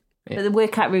happens. Yeah. But the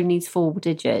workout room needs 4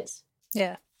 digits,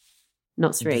 Yeah.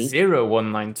 not 3.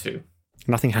 0192.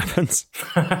 Nothing happens.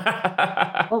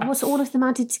 Well, what's all of them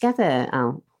added together,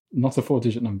 Al? Not a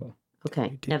 4-digit number.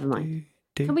 Okay, never mind.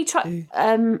 Can we try?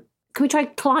 Can we try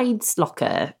Clyde's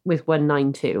locker with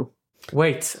 192?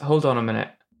 Wait, hold on a minute.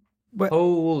 Where-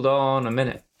 Hold on a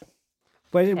minute.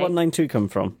 Where did Okay. 192 come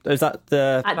from? Is that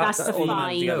the... That's the all of them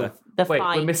 5. together. The Wait, we're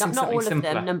 5. missing Not something all of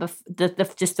simpler. them.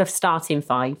 Just the starting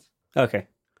 5. Okay.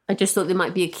 I just thought there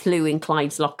might be a clue in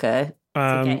Clyde's locker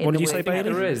get in What the did you say, workout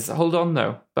Bailey? There is. Hold on,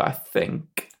 though. But I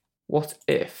think, what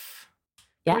if...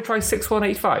 Yeah. Can we try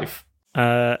 6185?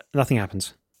 Nothing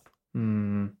happens.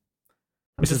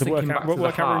 This is the workout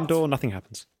room door. Nothing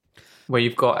happens. Where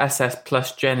you've got SS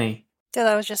plus Jenny. Yeah,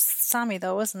 that was just Sammy,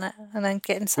 though, wasn't it? And then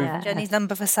getting Jenny's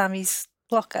number for Sammy's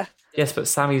locker. Yes, but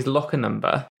Sammy's locker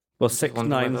number... Well,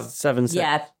 6976.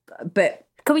 Yeah, but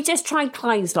can we just try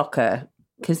Clyde's locker?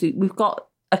 Because we've got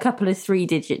a couple of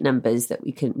 3-digit numbers that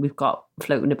we've got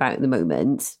floating about at the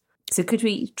moment. So could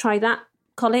we try that,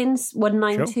 Collins?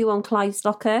 192 on Clyde's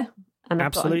locker. And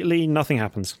Absolutely nothing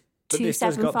happens. But this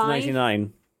does go up to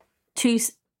 99.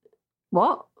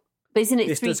 What? But isn't it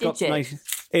This 3 does go up to digits? 90.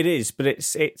 It is, but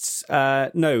it's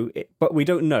no, but we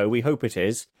don't know. We hope it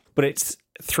is, but it's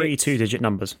 3 2-digit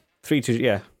numbers. 3 2.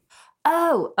 Yeah.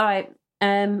 Oh, all right.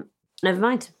 Never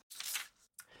mind.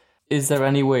 Is there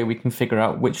any way we can figure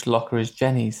out which locker is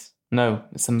Jenny's? No,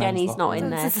 it's a men's Jenny's locker. not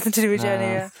in there. It's nothing to do with Jenny.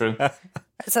 Yeah. True.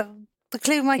 So the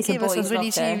clue Mike It's a gave us was boys' we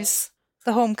need to locker. use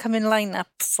the homecoming lineup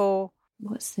for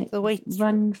What's it? the weight.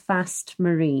 Run Fast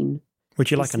Marine.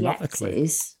 Would you like It's the another clue?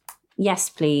 X's.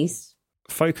 Yes, please.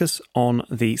 Focus on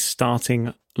the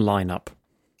starting lineup.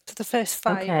 So the first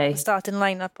 5 Okay. the starting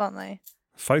lineup, aren't they?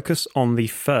 Focus on the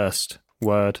first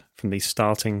word from the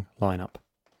starting lineup.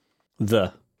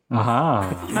 The.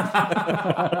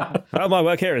 Aha. Well, my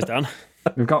work here is done.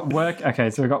 We've got Okay,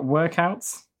 so we've got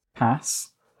workouts, pass,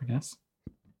 I guess.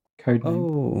 Code name,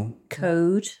 Oh.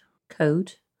 Code.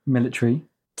 military,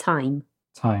 Time.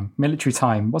 time. Military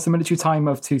time. What's the military time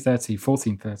of 2:30?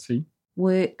 14:30.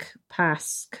 Work,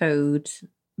 pass, code,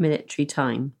 military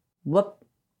time.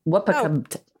 Whoop-a-cum.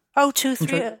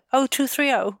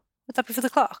 0230. Would that be for the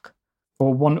clock?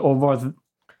 Or rather,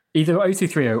 either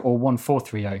 0230 or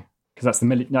 1430, because that's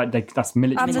that's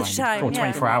military Military time, or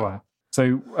yeah. 24 hour.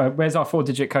 So where's our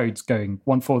 4-digit codes going?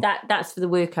 14. That's for the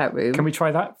workout room. Can we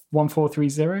try that?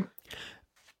 1430.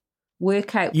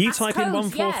 Workout. You pass type in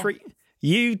codes, 143.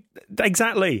 You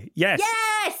exactly. Yes.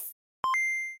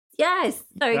 Yes.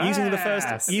 Sorry. Yeah. Using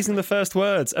the first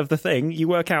words of the thing, you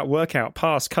workout,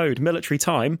 pass, code, military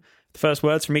time. The first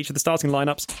words from each of the starting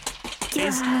lineups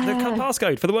is the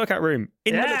passcode for the workout room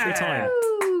in military time.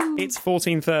 It's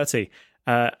 14:30,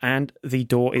 and the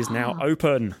door is now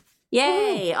open.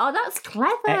 Yay. Oh, that's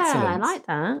clever. I Excellent. like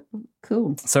that.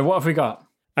 Cool. So what have we got?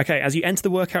 Okay, as you enter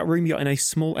the workout room, you're in a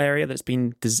small area that's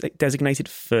been designated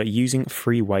for using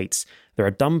free weights. There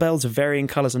are dumbbells of varying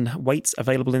colours and weights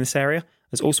available in this area.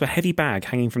 There's also a heavy bag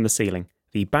hanging from the ceiling.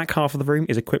 The back half of the room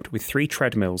is equipped with 3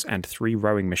 treadmills and 3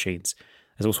 rowing machines.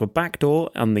 There's also a back door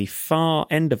on the far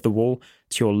end of the wall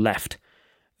to your left.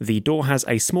 The door has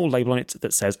a small label on it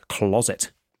that says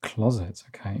closet. Closet,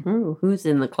 okay. Ooh, who's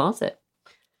in the closet?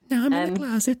 Now I'm in the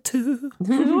closet too.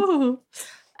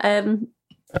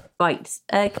 Right.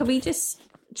 Can we just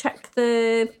check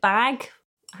the bag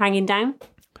hanging down?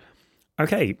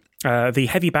 Okay, the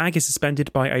heavy bag is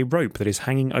suspended by a rope that is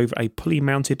hanging over a pulley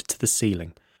mounted to the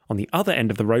ceiling. On the other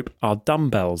end of the rope are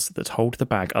dumbbells that hold the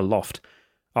bag aloft.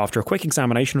 After a quick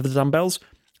examination of the dumbbells,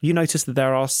 you notice that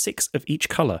there are 6 of each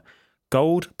colour,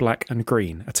 gold, black and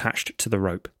green, attached to the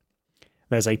rope.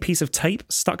 There's a piece of tape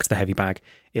stuck to the heavy bag.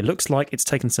 It looks like it's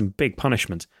taken some big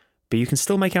punishment, but you can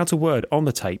still make out a word on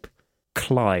the tape.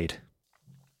 Clyde.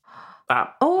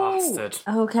 That bastard.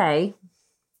 Okay.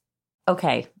 Do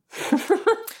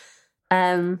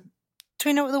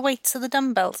we know what the weights of the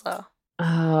dumbbells are?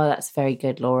 Oh, that's very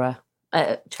good, Laura.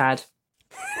 Chad.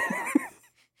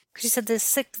 Because you said there's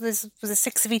 6. Was there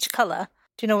 6 of each colour?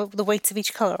 Do you know what the weights of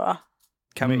each colour are?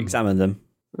 Can we examine them?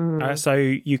 So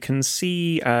you can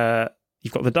see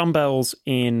you've got the dumbbells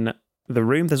in the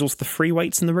room. There's also the free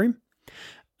weights in the room,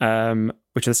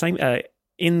 which are the same.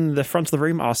 In the front of the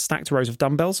room are stacked rows of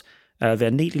dumbbells.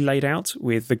 They're neatly laid out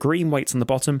with the green weights on the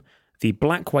bottom, the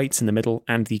black weights in the middle,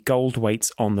 and the gold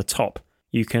weights on the top.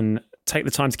 You can take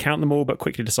the time to count them all, but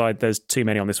quickly decide there's too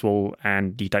many on this wall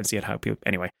and you don't see it help you.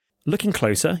 Anyway, looking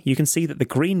closer, you can see that the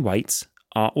green weights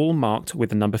are all marked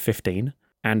with the number 15,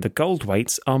 and the gold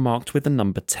weights are marked with the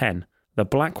number 10. The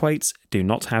black weights do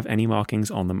not have any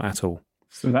markings on them at all.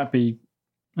 So would that be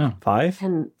 5?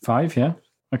 10, 5, yeah?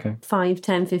 Okay. 5,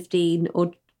 10, 15,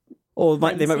 or Or they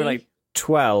might be 20? like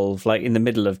 12, like in the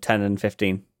middle of 10 and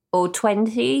 15. or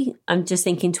 20. I'm just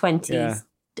thinking 20 is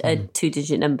a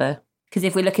 2-digit number. Because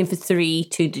if we're looking for 3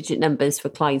 2-digit numbers for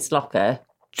Clyde's locker,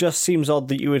 Just seems odd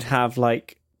that you would have,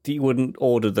 like, that you wouldn't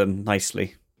order them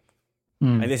nicely.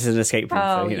 Like, this is an escape room,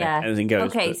 so, anything goes.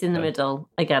 Okay, but, it's in the middle.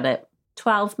 I get it.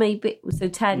 12 maybe. So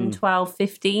 10, 12,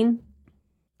 15.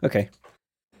 Okay.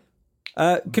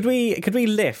 Could we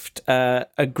lift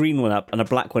a green one up and a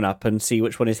black one up and see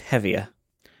which one is heavier?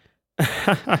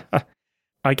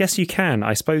 I guess you can.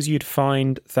 I suppose you'd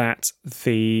find that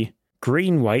the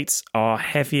green weights are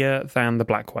heavier than the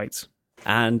black weights.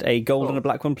 And a gold and a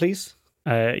black one, please.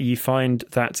 You find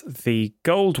that the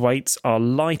gold weights are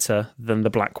lighter than the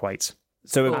black weights.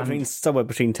 So we're somewhere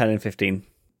between 10 and 15.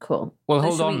 Cool. Well,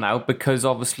 hold on now, because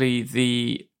obviously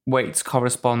the weights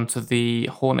correspond to the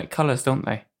Hornet colours, don't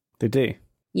they? They do.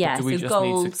 Yeah, Do we so just need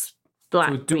gold, to- black,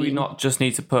 So do we green. not just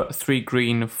need to put 3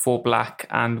 green, 4 black,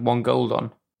 and 1 gold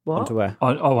on? What? Onto where?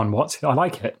 On what? I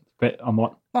like it, but on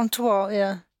what? Onto what?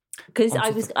 Yeah. Because I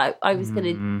was going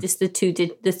to just the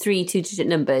 3 2-digit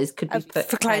numbers could be put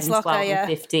for 10, Clyde's 12, Locker, and yeah.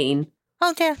 15.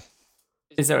 Oh, yeah.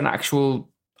 Is there an actual...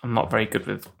 I'm not very good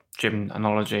with gym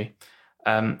analogy.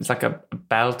 It's like a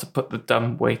bell to put the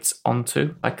dumb weights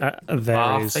onto, like a There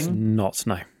bar is thing? not,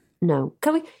 no. No.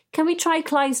 Can we try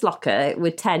Clyde's Locker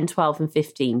with 10, 12, and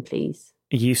 15, please?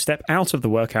 You step out of the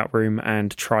workout room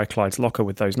and try Clyde's Locker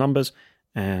with those numbers,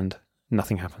 and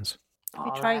nothing happens.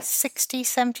 We try 60,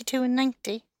 72, and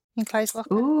 90 in Clyde's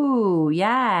Locker. Ooh,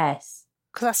 yes.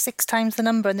 Because that's 6 times the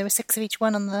number, and there were 6 of each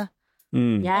one on the...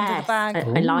 Yes. bag.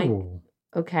 I like. Ooh.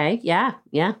 Okay, yeah.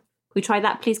 Can we try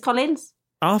that, please, Collins?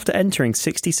 After entering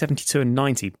 60, 72, and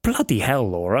 90, bloody hell,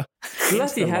 Laura.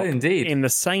 Bloody hell, indeed. In the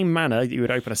same manner you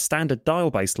would open a standard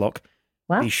dial-based lock,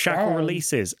 Well the shackle done.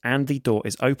 releases and the door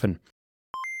is open.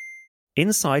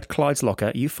 Inside Clyde's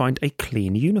locker, you find a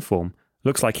clean uniform.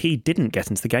 Looks like he didn't get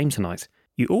into the game tonight.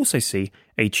 You also see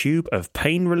a tube of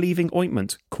pain-relieving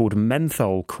ointment called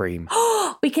menthol cream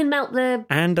We can melt the...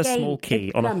 and a Yay, small key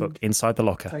it's on a done. hook inside the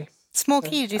locker. Sorry. Small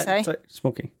key, did you say? Sorry,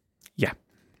 smoky. Yeah.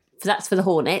 So that's for the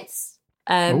Hornets.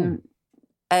 Can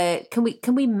we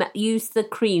use the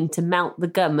cream to melt the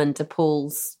gum under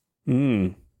Paul's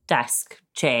desk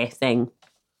chair thing?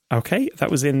 Okay, that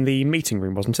was in the meeting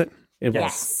room, wasn't it? It was.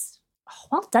 Yes. Oh,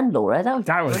 well done, Laura.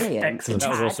 That was brilliant. excellent. That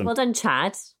was Chad, awesome. well done,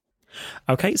 Chad.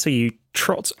 Okay, so you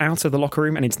trot out of the locker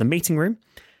room and into the meeting room,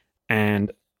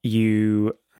 and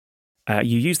you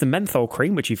use the menthol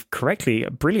cream, which you've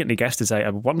brilliantly guessed is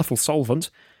a wonderful solvent.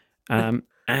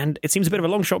 And it seems a bit of a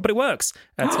long shot, but it works.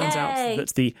 It turns out Yay. that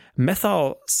the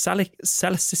methyl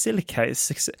salicylate chemical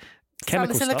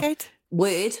stuff. Salicylicate?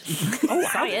 Word.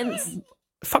 Science.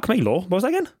 Fuck me, Law. What was that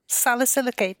again?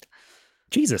 Salicylicate.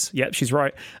 Jesus. Yep, she's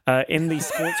right. In the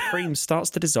sports cream starts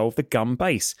to dissolve the gum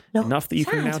base, enough that you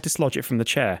can now dislodge it from the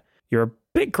chair. You're a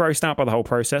bit grossed out by the whole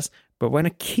process, but when a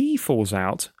key falls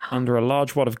out under a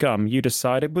large wad of gum, you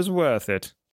decide it was worth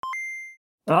it.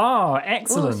 Oh, Oh,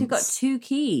 excellent. so you've got 2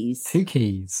 keys. 2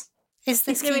 keys. Is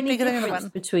this Is there key any bigger than the other difference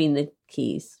one? between the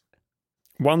keys?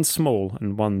 One's small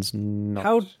and one's not.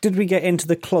 How did we get into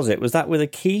the closet? Was that with a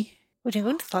key? We didn't go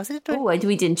into the closet, did we? Oh,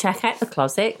 we didn't check out the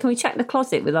closet. Can we check the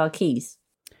closet with our keys?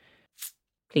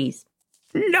 Please.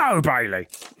 No, Bailey!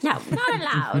 No, not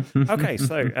allowed. Okay,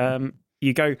 so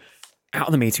you go out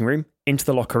of the meeting room, into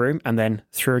the locker room, and then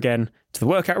through again to the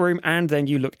workout room, and then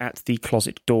you look at the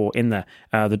closet door in there.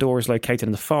 The door is located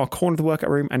in the far corner of the workout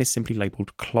room and is simply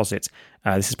labelled closet.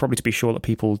 This is probably to be sure that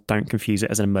people don't confuse it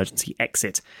as an emergency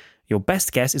exit. Your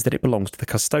best guess is that it belongs to the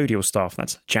custodial staff.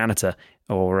 That's janitor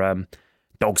or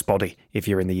dog's body if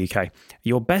you're in the UK.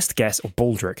 Your best guess, or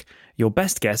Baldric, your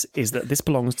best guess is that this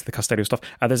belongs to the custodial staff.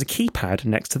 There's a keypad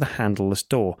next to the handleless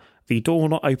door. The door will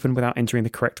not open without entering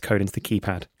the correct code into the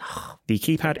keypad. The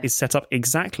keypad is set up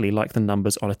exactly like the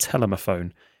numbers on a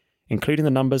telephone, including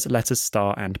the numbers, letters,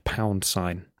 star, and pound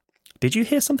sign. Did you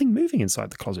hear something moving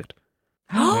inside the closet?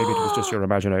 Maybe it was just your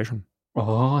imagination.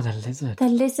 Oh, the lizard. The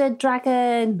lizard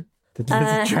dragon. The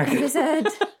lizard dragon. Lizard.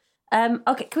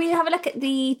 Okay, can we have a look at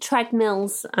the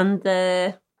treadmills and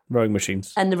the Rowing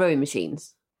machines. rowing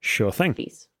machines, Sure thing.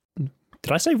 please?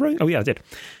 Did I say rowing? Oh, yeah, I did.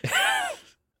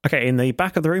 Okay, in the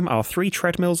back of the room are 3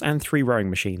 treadmills and 3 rowing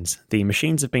machines. The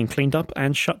machines have been cleaned up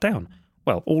and shut down.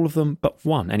 Well, all of them but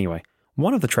one, anyway.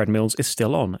 One of the treadmills is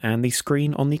still on, and the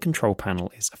screen on the control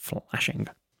panel is flashing.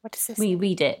 What is this? Can we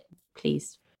read it,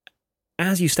 please?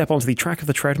 As you step onto the track of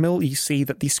the treadmill, you see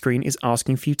that the screen is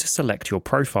asking for you to select your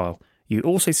profile. You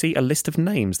also see a list of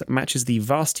names that matches the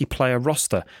Varsity player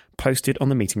roster posted on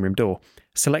the meeting room door.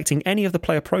 Selecting any of the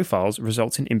player profiles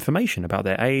results in information about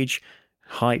their age,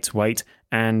 height, weight,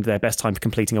 and their best time for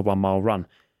completing a 1-mile run.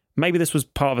 Maybe this was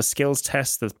part of a skills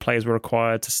test that players were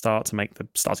required to make the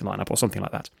starting lineup or something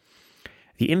like that.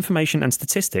 The information and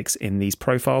statistics in these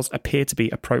profiles appear to be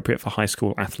appropriate for high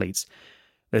school athletes.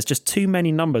 There's just too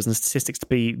many numbers and statistics to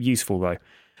be useful, though.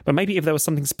 But maybe if there was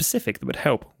something specific that would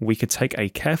help, we could take a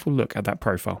careful look at that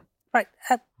profile. Right.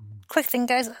 Quick thing,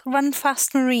 guys. Run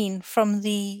Fast Marine from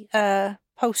the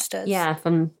posters. Yeah,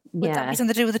 Would that be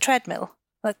something to do with the treadmill?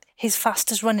 Like his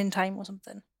fastest running time or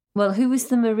something? Well, who was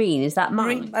the Marine? Is that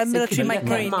Mike? Marine- military could we Mike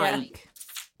look at Marine, yeah. Mike?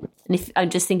 And if I'm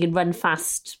just thinking run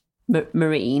fast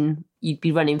marine, you'd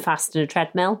be running fast in a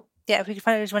treadmill. Yeah, we can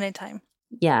find out his running time.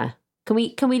 Yeah. Can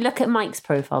we look at Mike's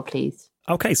profile, please?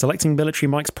 Okay, selecting military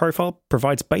Mike's profile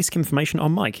provides basic information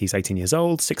on Mike. He's 18 years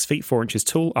old, 6 feet 4 inches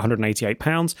tall, 188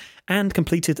 pounds, and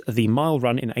completed the mile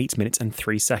run in 8 minutes and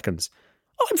 3 seconds.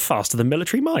 I'm faster than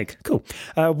military Mike. Cool.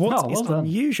 What is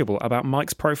unusual about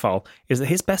Mike's profile is that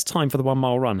his best time for the 1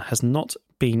 mile run has not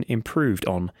been improved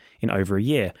on in over a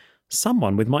year.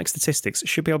 Someone with Mike's statistics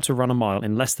should be able to run a mile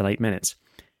in less than 8 minutes.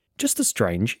 Just as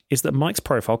strange is that Mike's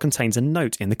profile contains a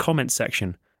note in the comments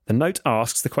section. The note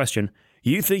asks the question,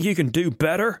 "You think you can do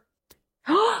better?"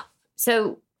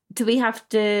 So, do we have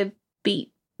to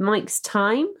beat Mike's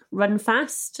time? Run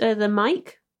faster than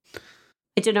Mike?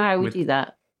 I don't know how we do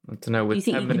that. I don't know, with You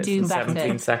think 10 you could minutes do and better?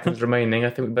 17 seconds remaining, I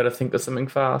think we better think of something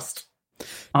fast.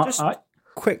 Just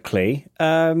quickly,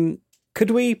 could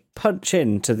we punch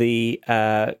into the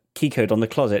key code on the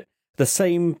closet the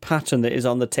same pattern that is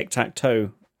on the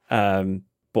tic-tac-toe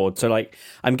board? So, like,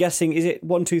 I'm guessing, is it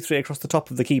 1, 2, 3 across the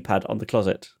top of the keypad on the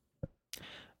closet?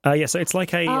 Yeah, so it's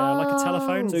like a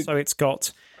telephone. So it's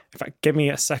got. In fact, give me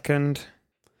a second.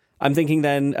 I'm thinking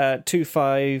then 2,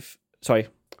 5. Sorry,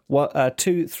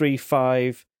 2, 3,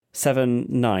 5, 7,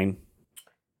 9.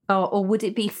 Oh, or would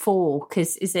it be 4?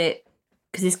 Because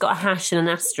it's got a hash and an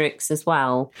asterisk as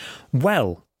well.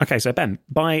 Well, okay, so Ben,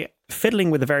 by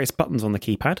fiddling with the various buttons on the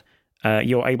keypad,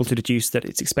 you're able to deduce that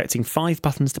it's expecting 5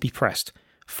 buttons to be pressed,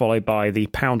 followed by the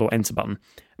pound or enter button.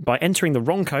 By entering the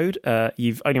wrong code,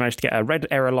 you've only managed to get a red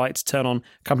error light to turn on,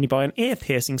 accompanied by an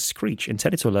ear-piercing screech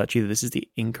intended to alert you that this is the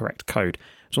incorrect code.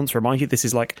 Just want to remind you, this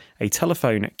is like a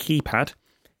telephone keypad,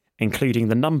 including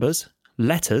the numbers,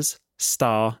 letters,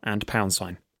 star, and pound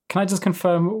sign. Can I just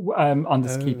confirm on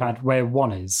this keypad where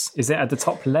 1 is? Is it at the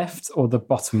top left or the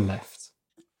bottom left?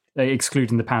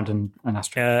 Excluding the pound and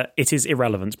asterisk. It is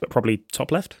irrelevant, but probably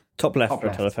top left. Top left Top for a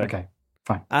left. telephone. Okay,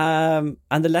 fine. And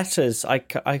the letters, I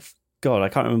can't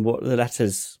remember what the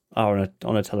letters are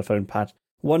on a telephone pad.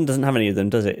 1 doesn't have any of them,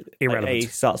 does it? Irrelevant. Like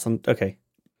A starts on. Okay.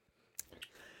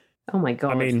 Oh my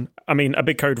god! I mean, a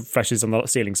big code flashes on the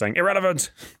ceiling saying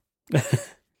irrelevant.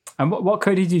 And what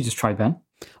code did you just try, Ben?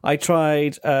 I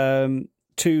tried 2,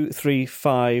 3,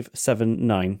 5, 7,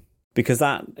 9 because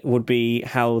that would be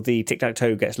how the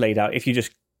tic-tac-toe gets laid out if you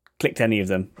just clicked any of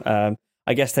them.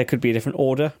 I guess there could be a different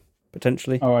order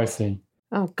potentially. Oh, I see.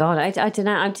 Oh god, I don't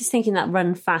know. I'm just thinking that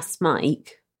run fast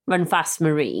Mike, run fast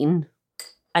marine,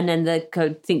 and then the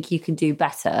code think you can do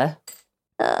better.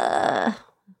 Well,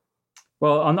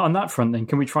 on that front, then,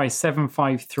 can we try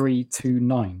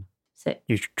 75329? So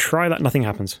You try that, nothing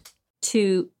happens.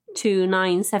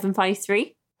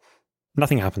 229753.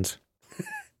 Nothing happens.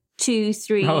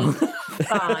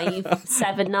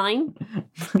 23579.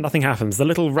 Nothing happens. The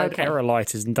little red Okay. error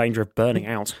light is in danger of burning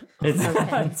out.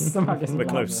 It's somehow getting We're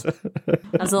close.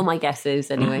 That's all my guesses,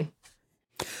 anyway.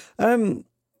 You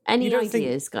Any don't think-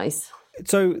 ideas, guys?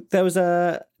 So there was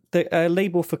a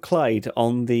label for Clyde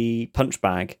on the punch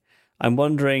bag. I'm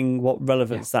wondering what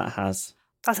relevance that has.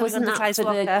 That's how we Wasn't got the that Clyde's for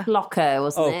the locker. clocker,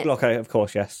 wasn't Oh, it? Glocko, of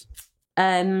course, yes.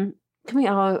 Can we?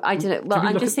 Oh, I don't know. Well, we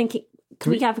I'm look just thinking.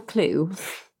 Can we have a clue?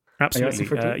 Absolutely.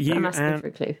 for a clue? You I'm asking and for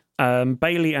a clue.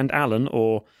 Bailey and Alan,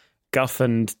 or Guff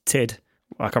and Tid,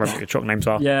 I can't remember what your chalk names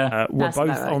are, Yeah. were That's both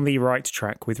about right. on the right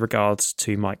track with regards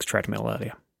to Mike's treadmill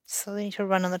earlier. So they need to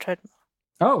run on the treadmill.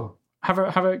 Oh, have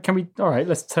a. Can we? All right,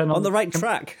 let's turn On the right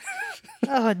track.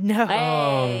 Oh no.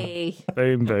 Hey.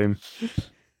 Boom, boom.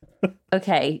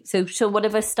 Okay, so shall one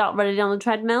of us start running on the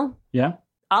treadmill? Yeah.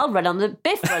 I'll run on the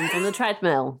Biff runs on the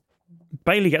treadmill.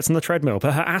 Bailey gets on the treadmill,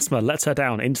 but her asthma lets her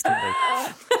down instantly,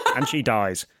 and she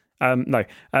dies. No.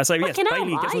 So yes, Fucking hell,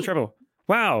 Bailey gets on the Mike. treadmill.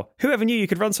 Wow, whoever knew you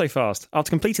could run so fast? After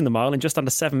completing the mile in just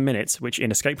under 7 minutes, which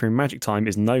in escape room magic time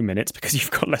is no minutes because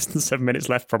you've got less than 7 minutes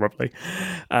left probably,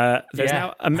 there's Yeah.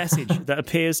 now a message that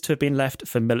appears to have been left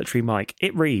for military Mike.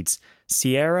 It reads,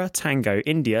 Sierra Tango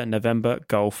India November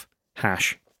Golf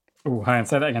hash. Oh, hang on.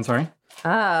 Say that again. Sorry.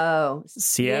 Oh,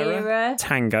 Sierra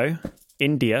Tango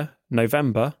India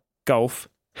November Golf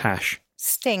hash.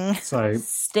 Sting. So,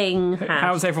 Sting hash.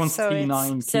 how's everyone's So it's-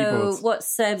 T9 So keyboards? what's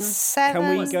Seven.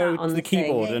 Can we What's go that on to the the thing?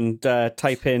 keyboard and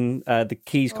type in the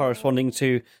keys corresponding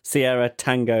to Sierra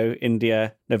Tango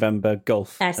India November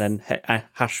Golf S. and then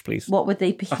hash, please? What would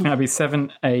they be? I think that'd be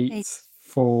 7, 8,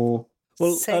 4.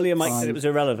 Well, Six. earlier Mike said it was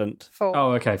irrelevant. 4.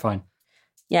 Oh, okay, fine.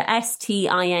 Yeah,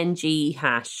 STING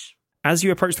hash. As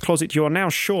you approach the closet, you are now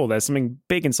sure there's something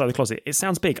big inside the closet. It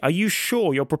sounds big. Are you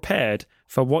sure you're prepared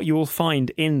for what you will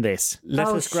find in this? Let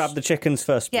Oh, us grab the chickens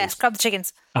first, please. Yes, grab the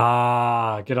chickens.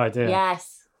 Ah, good idea.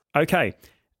 Yes. Okay.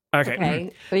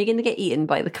 Okay. Are you going to get eaten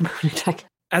by the Komodo dragon?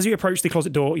 As you approach the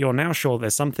closet door, you're now sure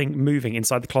there's something moving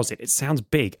inside the closet. It sounds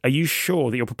big. Are you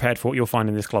sure that you're prepared for what you'll find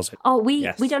in this closet? Oh, we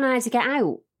Yes. don't know how to get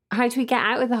out. How do we get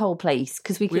out of the whole place?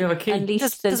 Because we can have a key. unleash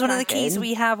Does one of the keys dragon.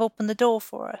 we have open the door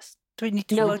for us? Do we need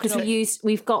to No, go because to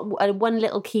we've got one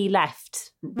little key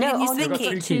left. No, can use oh, the no, key.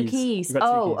 we've got Two two keys. keys. We've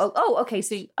got two Oh, okay.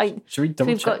 So Should we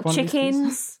double we've check got one of these, please?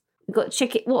 chickens. We've got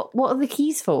chicken. What are the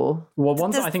keys for? Well,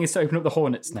 one Does- I think is to open up the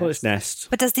hornet's Hornet's nest. nest.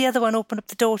 But does the other one open up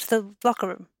the door to the locker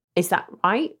room? Is that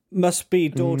right? Must be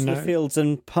door to No. the fields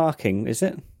and parking, is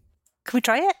it? Can we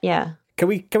try it? Yeah. Can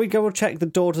we go and check the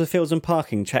door to the fields and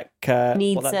parking? Check what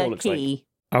Needs that door a looks like. key.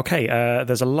 Okay,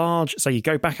 there's a large... So you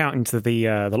go back out into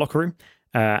the locker room,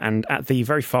 and at the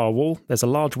very far wall, there's a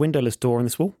large windowless door in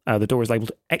this wall. The door is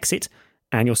labelled Exit,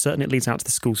 and you're certain it leads out to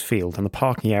the school's field and the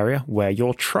parking area where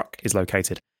your truck is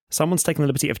located. Someone's taken the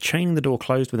liberty of chaining the door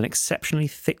closed with an exceptionally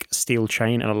thick steel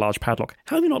chain and a large padlock.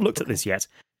 How have you not looked at this yet?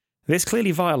 This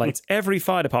clearly violates every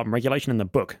fire department regulation in the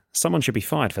book. Someone should be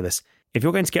fired for this. If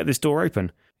you're going to get this door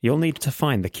open, you'll need to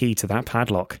find the key to that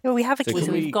padlock. Oh, we have a So key. can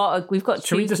So we- we've got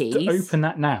Should we two just keys. open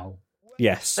that now?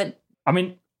 Yes. But I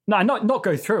mean, no, not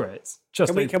go through it.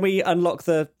 Just Can we unlock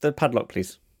the padlock,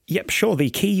 please? Yep, sure, the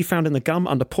key you found in the gum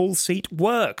under Paul's seat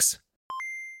works.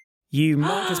 You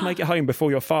might just make it home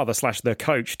before your father / the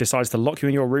coach decides to lock you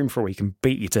in your room for a week and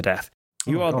beat you to death.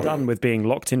 You Oh, are God. done with being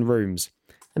locked in rooms.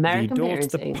 American the door to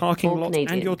the parenting, parking all lot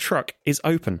Canadian. and your truck is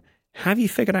open. Have you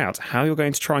figured out how you're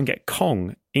going to try and get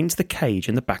Kong into the cage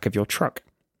in the back of your truck?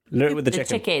 Lure it with the the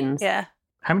chicken. chickens. Yeah.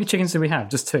 How many chickens do we have?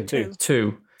 Just two.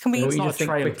 Two. Can we What It's you not just a think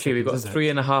trail of quickly, we've got chickens, is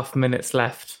it? 3.5 minutes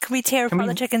left. tear Can apart we-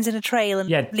 the chickens in a trail and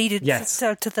Yeah, lead it yes.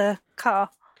 out to the car?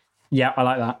 Yeah, I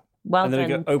like that. Well And then we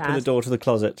done, go open the Chad. door to the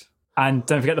closet. And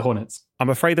don't forget the hornets. I'm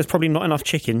afraid there's probably not enough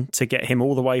chicken to get him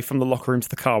all the way from the locker room to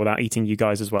the car without eating you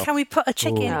guys as well. Can we put a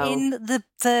chicken No. in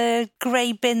the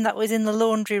grey bin that was in the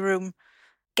laundry room?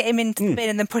 Get him into the bin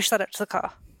and then push that up to the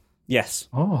car. Yes.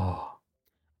 Oh.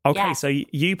 Okay, Yeah. so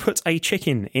you put a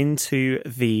chicken into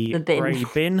the, The bin. grey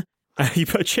bin. You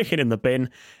put a chicken in the bin,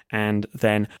 and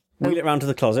then... Wheel it round to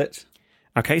the closet.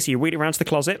 Okay, so you wheel it around to the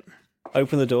closet.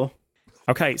 Open the door.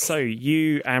 Okay, so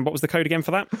you... And what was the code again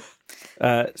for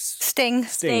that? Sting.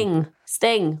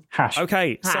 Sting. Hash.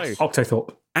 Okay, Hash. so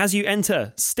Octothorpe. as you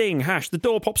enter, Sting, Hash, the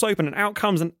door pops open and out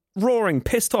comes an roaring,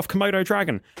 pissed-off Komodo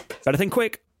dragon. Better think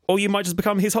quick, or you might just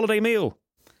become his holiday meal.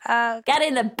 Get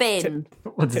in the bin.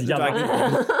 What's the the yellow?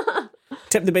 dragon.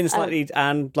 Tip the bin slightly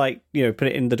and, put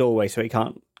it in the doorway so it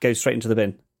can't go straight into the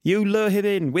bin. You lure him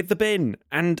in with the bin,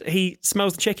 and he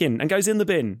smells the chicken and goes in the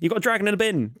bin. You've got a dragon in a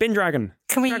bin. Bin dragon.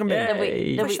 Can we? Dragon bin.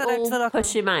 Then Push we that out all to the locker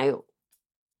push him out.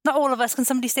 Not all of us. Can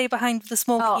somebody stay behind with the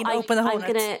small key and open the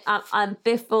hornets? I'm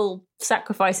Biff will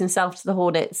sacrifice himself to the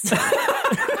hornets.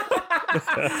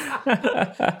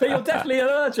 But you're definitely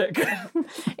allergic.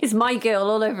 It's my girl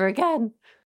all over again.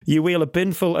 You wheel a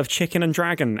bin full of chicken and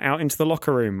dragon out into the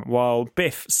locker room while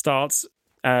Biff starts...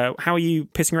 how are you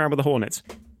pissing around with the hornets?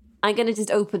 I'm going to just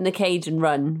open the cage and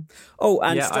run. Oh,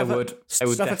 and Yeah, I stuff would. I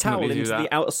would stuff a towel definitely do into that.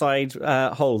 the outside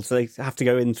hole so they have to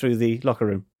go in through the locker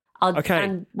room. Okay.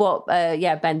 And what?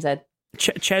 Ben said.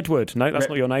 Chedwood. No, that's Rip.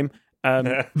 not your name.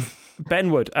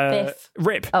 Benwood. Biff.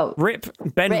 Rip. Oh. Rip.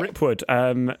 Ben Rip.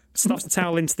 Ripwood stuffs the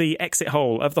towel into the exit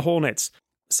hole of the hornets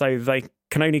so they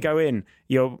can only go in.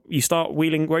 You start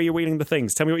wheeling. Where are you wheeling the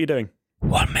things? Tell me what you're doing.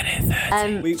 1 minute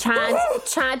 30.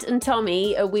 Chad and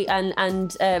Tommy are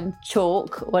and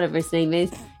Chalk, whatever his name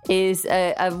is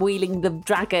are wheeling the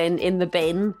dragon in the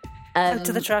bin Out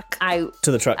to the truck. out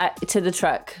To the truck. to the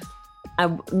truck.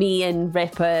 And me and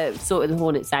Rip are sorting the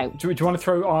hornets out. Do you want to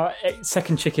throw our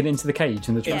second chicken into the cage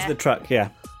in the truck? Yeah. Into the truck, yeah.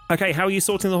 Okay, how are you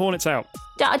sorting the hornets out?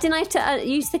 Didn't I have to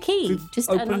use the key? Just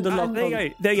opened the lock. There you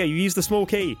go. There you go. You use the small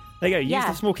key. There you go. You use Yeah.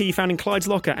 the small key you found in Clyde's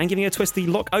locker and giving it a twist, the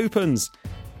lock opens.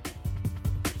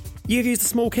 You've used the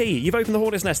small key. You've opened the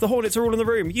hornet's nest. The hornets are all in the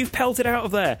room. You've pelted out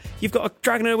of there. You've got a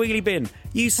dragon in a wheelie bin.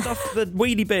 You stuff the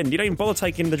wheelie bin. You don't even bother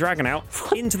taking the dragon out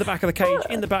into the back of the cage,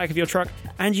 in the back of your truck,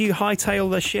 and you hightail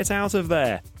the shit out of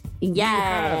there.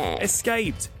 Yeah.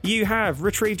 Escaped. You have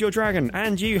retrieved your dragon,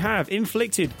 and you have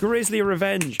inflicted grisly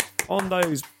revenge on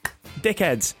those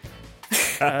dickheads.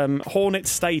 Hornet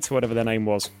State, whatever their name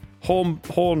was.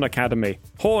 Horn Academy.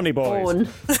 Horny boys. Horn.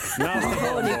 Nasty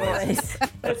Horny boys.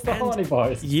 It's the horny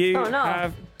boys. You Oh, no.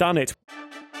 have done it.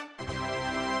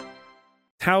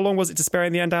 How long was it to spare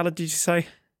in the end, Alan, did you say?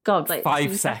 God, like 5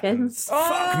 2 seconds.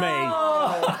 Fuck me.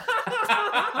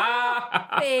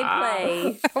 Fair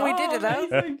play. We did it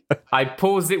though. I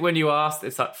paused it when you asked.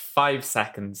 It's like 5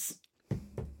 seconds.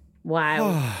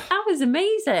 Wow. That was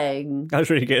amazing. That was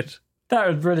really good. That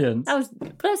was brilliant. That was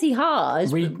bloody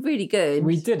hard, We- but really good.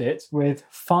 We did it with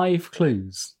 5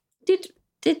 clues. Did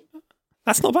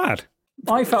That's not bad.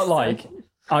 I felt like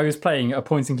I was playing a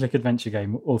point-and-click adventure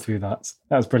game all through that.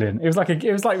 That was brilliant. It was like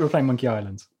we were playing Monkey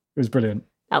Island. It was brilliant.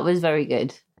 That was very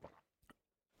good.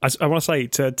 I want to say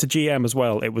to GM as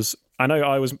well, I know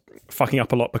I was fucking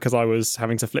up a lot because I was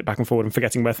having to flip back and forward and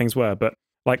forgetting where things were, but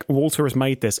like Walter has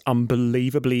made this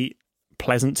unbelievably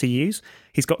pleasant to use.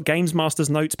 He's got Games Master's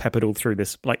notes peppered all through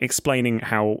this, like explaining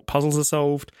how puzzles are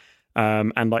solved,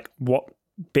 and like what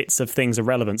bits of things are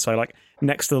relevant. So like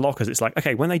next to the lockers, it's like,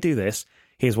 okay, when they do this,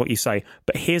 here's what you say,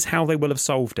 but here's how they will have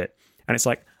solved it. And it's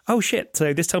like, oh shit,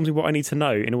 so this tells me what I need to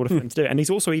know in order for them to do it. And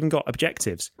he's also even got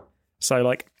objectives. So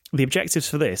like the objectives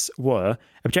for this were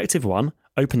objective 1,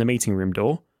 open the meeting room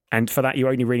door. And for that, you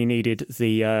only really needed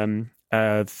the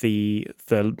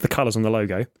colours on the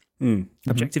logo.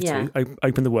 Objective 2,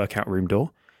 open the workout room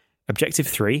door. Objective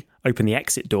 3, open the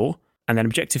exit door. And then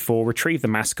objective 4, retrieve the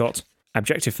mascot.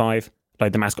 Objective 5,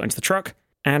 load the mascot into the truck.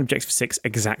 And objective 6,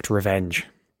 exact revenge.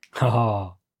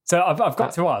 Oh. So I've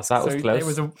got to ask. That was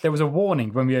close. There was a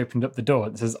warning when we opened up the door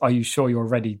that says, "Are you sure you're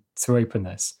ready to open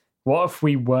this?" What if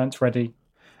we weren't ready?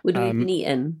 Would we have been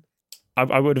eaten?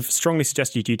 I would have strongly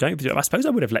suggested you don't, but I suppose I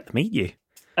would have let them eat you.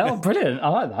 Oh, brilliant. I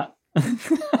like that.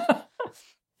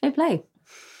 Fair play.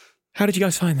 How did you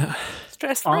guys find that?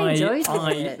 Stressful. I enjoyed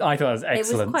it. I thought it was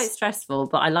excellent. It was quite stressful,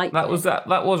 but I liked it.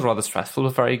 That was rather stressful,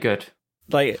 but very good.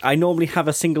 Like, I normally have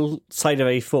a single side of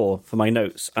A4 for my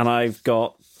notes, and I've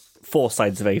got 4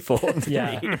 sides of A4.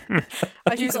 Yeah.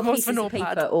 I use it Got more pieces for of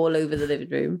notepad. paper all over the living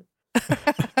room.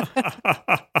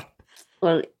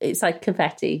 Well, it's like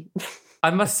confetti. I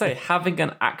must say, having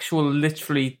an actual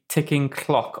literally ticking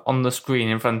clock on the screen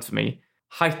in front of me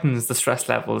heightens the stress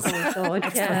levels Oh God,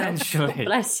 yeah. exponentially.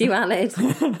 Bless you, Aled.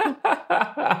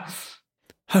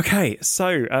 Okay,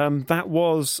 so that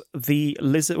was a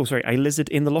lizard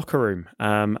in the locker room.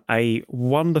 A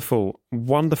wonderful,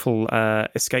 wonderful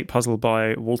escape puzzle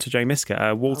by Walter J.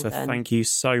 Miska. Walter, Well done. thank you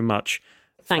so much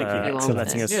Thank you, for Walter.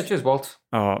 letting us. Yeah, cheers, Walt.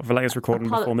 For letting us record and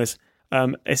perform this.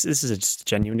 This is just a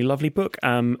genuinely lovely book.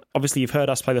 Obviously, you've heard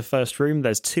us play the first room.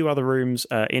 There's 2 other rooms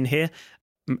in here,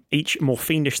 each more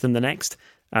fiendish than the next.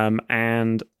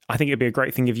 And I think it'd be a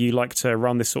great thing if you like to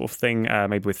run this sort of thing,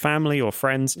 maybe with family or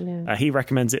friends. Yeah. He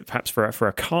recommends it perhaps for a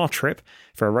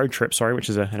road trip, which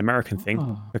is an American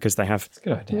thing because they have It's a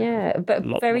good idea. Yeah, but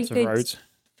very lots of good. roads.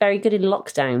 Very good in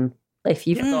lockdown. If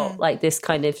you've got like this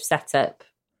kind of setup,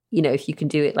 if you can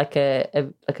do it like a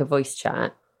voice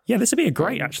chat. Yeah, this would be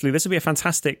this would be a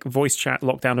fantastic voice chat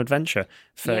lockdown adventure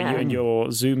for you and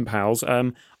your Zoom pals,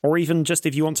 or even just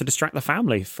if you want to distract the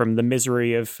family from the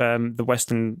misery of the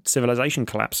Western civilization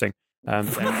collapsing. Oh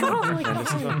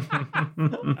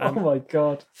my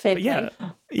God. Fair Yeah,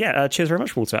 play. cheers very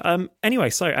much, Walter.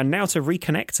 Anyway, and now to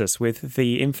reconnect us with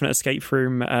the Infinite Escape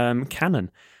Room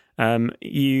canon.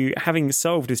 You, having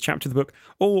solved this chapter of the book,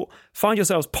 or find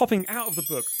yourselves popping out of the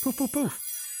book, poof, poof, poof,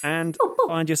 and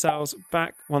find yourselves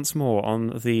back once more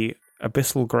on the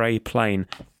abyssal grey plain,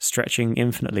 stretching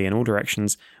infinitely in all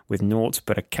directions, with naught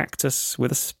but a cactus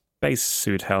with a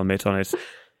spacesuit helmet on it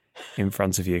in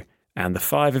front of you. And the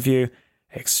 5 of you,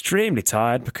 extremely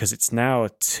tired because it's now a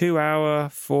 2-hour,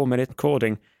 4-minute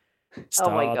recording,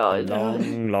 start my God. the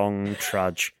long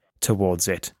trudge towards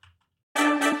it.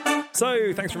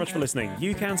 So, thanks very much for listening.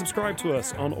 You can subscribe to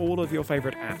us on all of your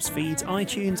favourite apps, feeds,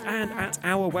 iTunes, and at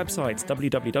our website,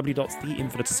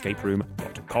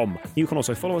 www.theinfiniteescaperoom.com. You can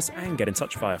also follow us and get in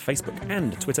touch via Facebook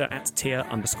and Twitter at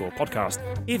tier_podcast.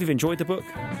 If you've enjoyed the book,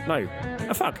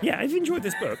 if you've enjoyed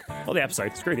this book, not the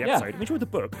episode, screw the episode, if you enjoyed the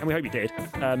book, and we hope you did,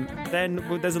 then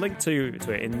there's a link to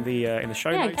it in the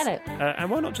show notes. Get it. And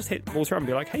why not just hit Walter up and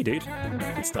be like, hey dude,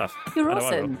 good stuff. You're I know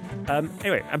I will. awesome.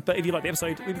 Anyway, but if you like the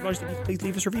episode, we'd advise that you please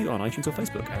leave us a review on iTunes or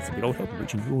Facebook, as a big old help in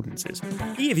reaching new audiences.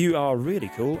 If you are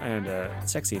really cool and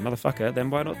sexy motherfucker,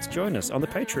 then why not join us on the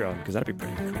Patreon? Because that'd be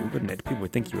pretty cool, wouldn't it? People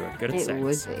would think you were good at It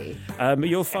sex. would be.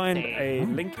 You'll find a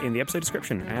link in the episode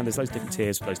description, and there's loads of different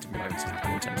tiers for those different modes of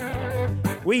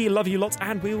content. We love you lots,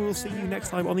 and we will see you next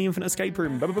time on the Infinite Escape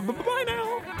Room. Bye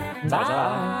now.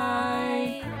 Ta-ta.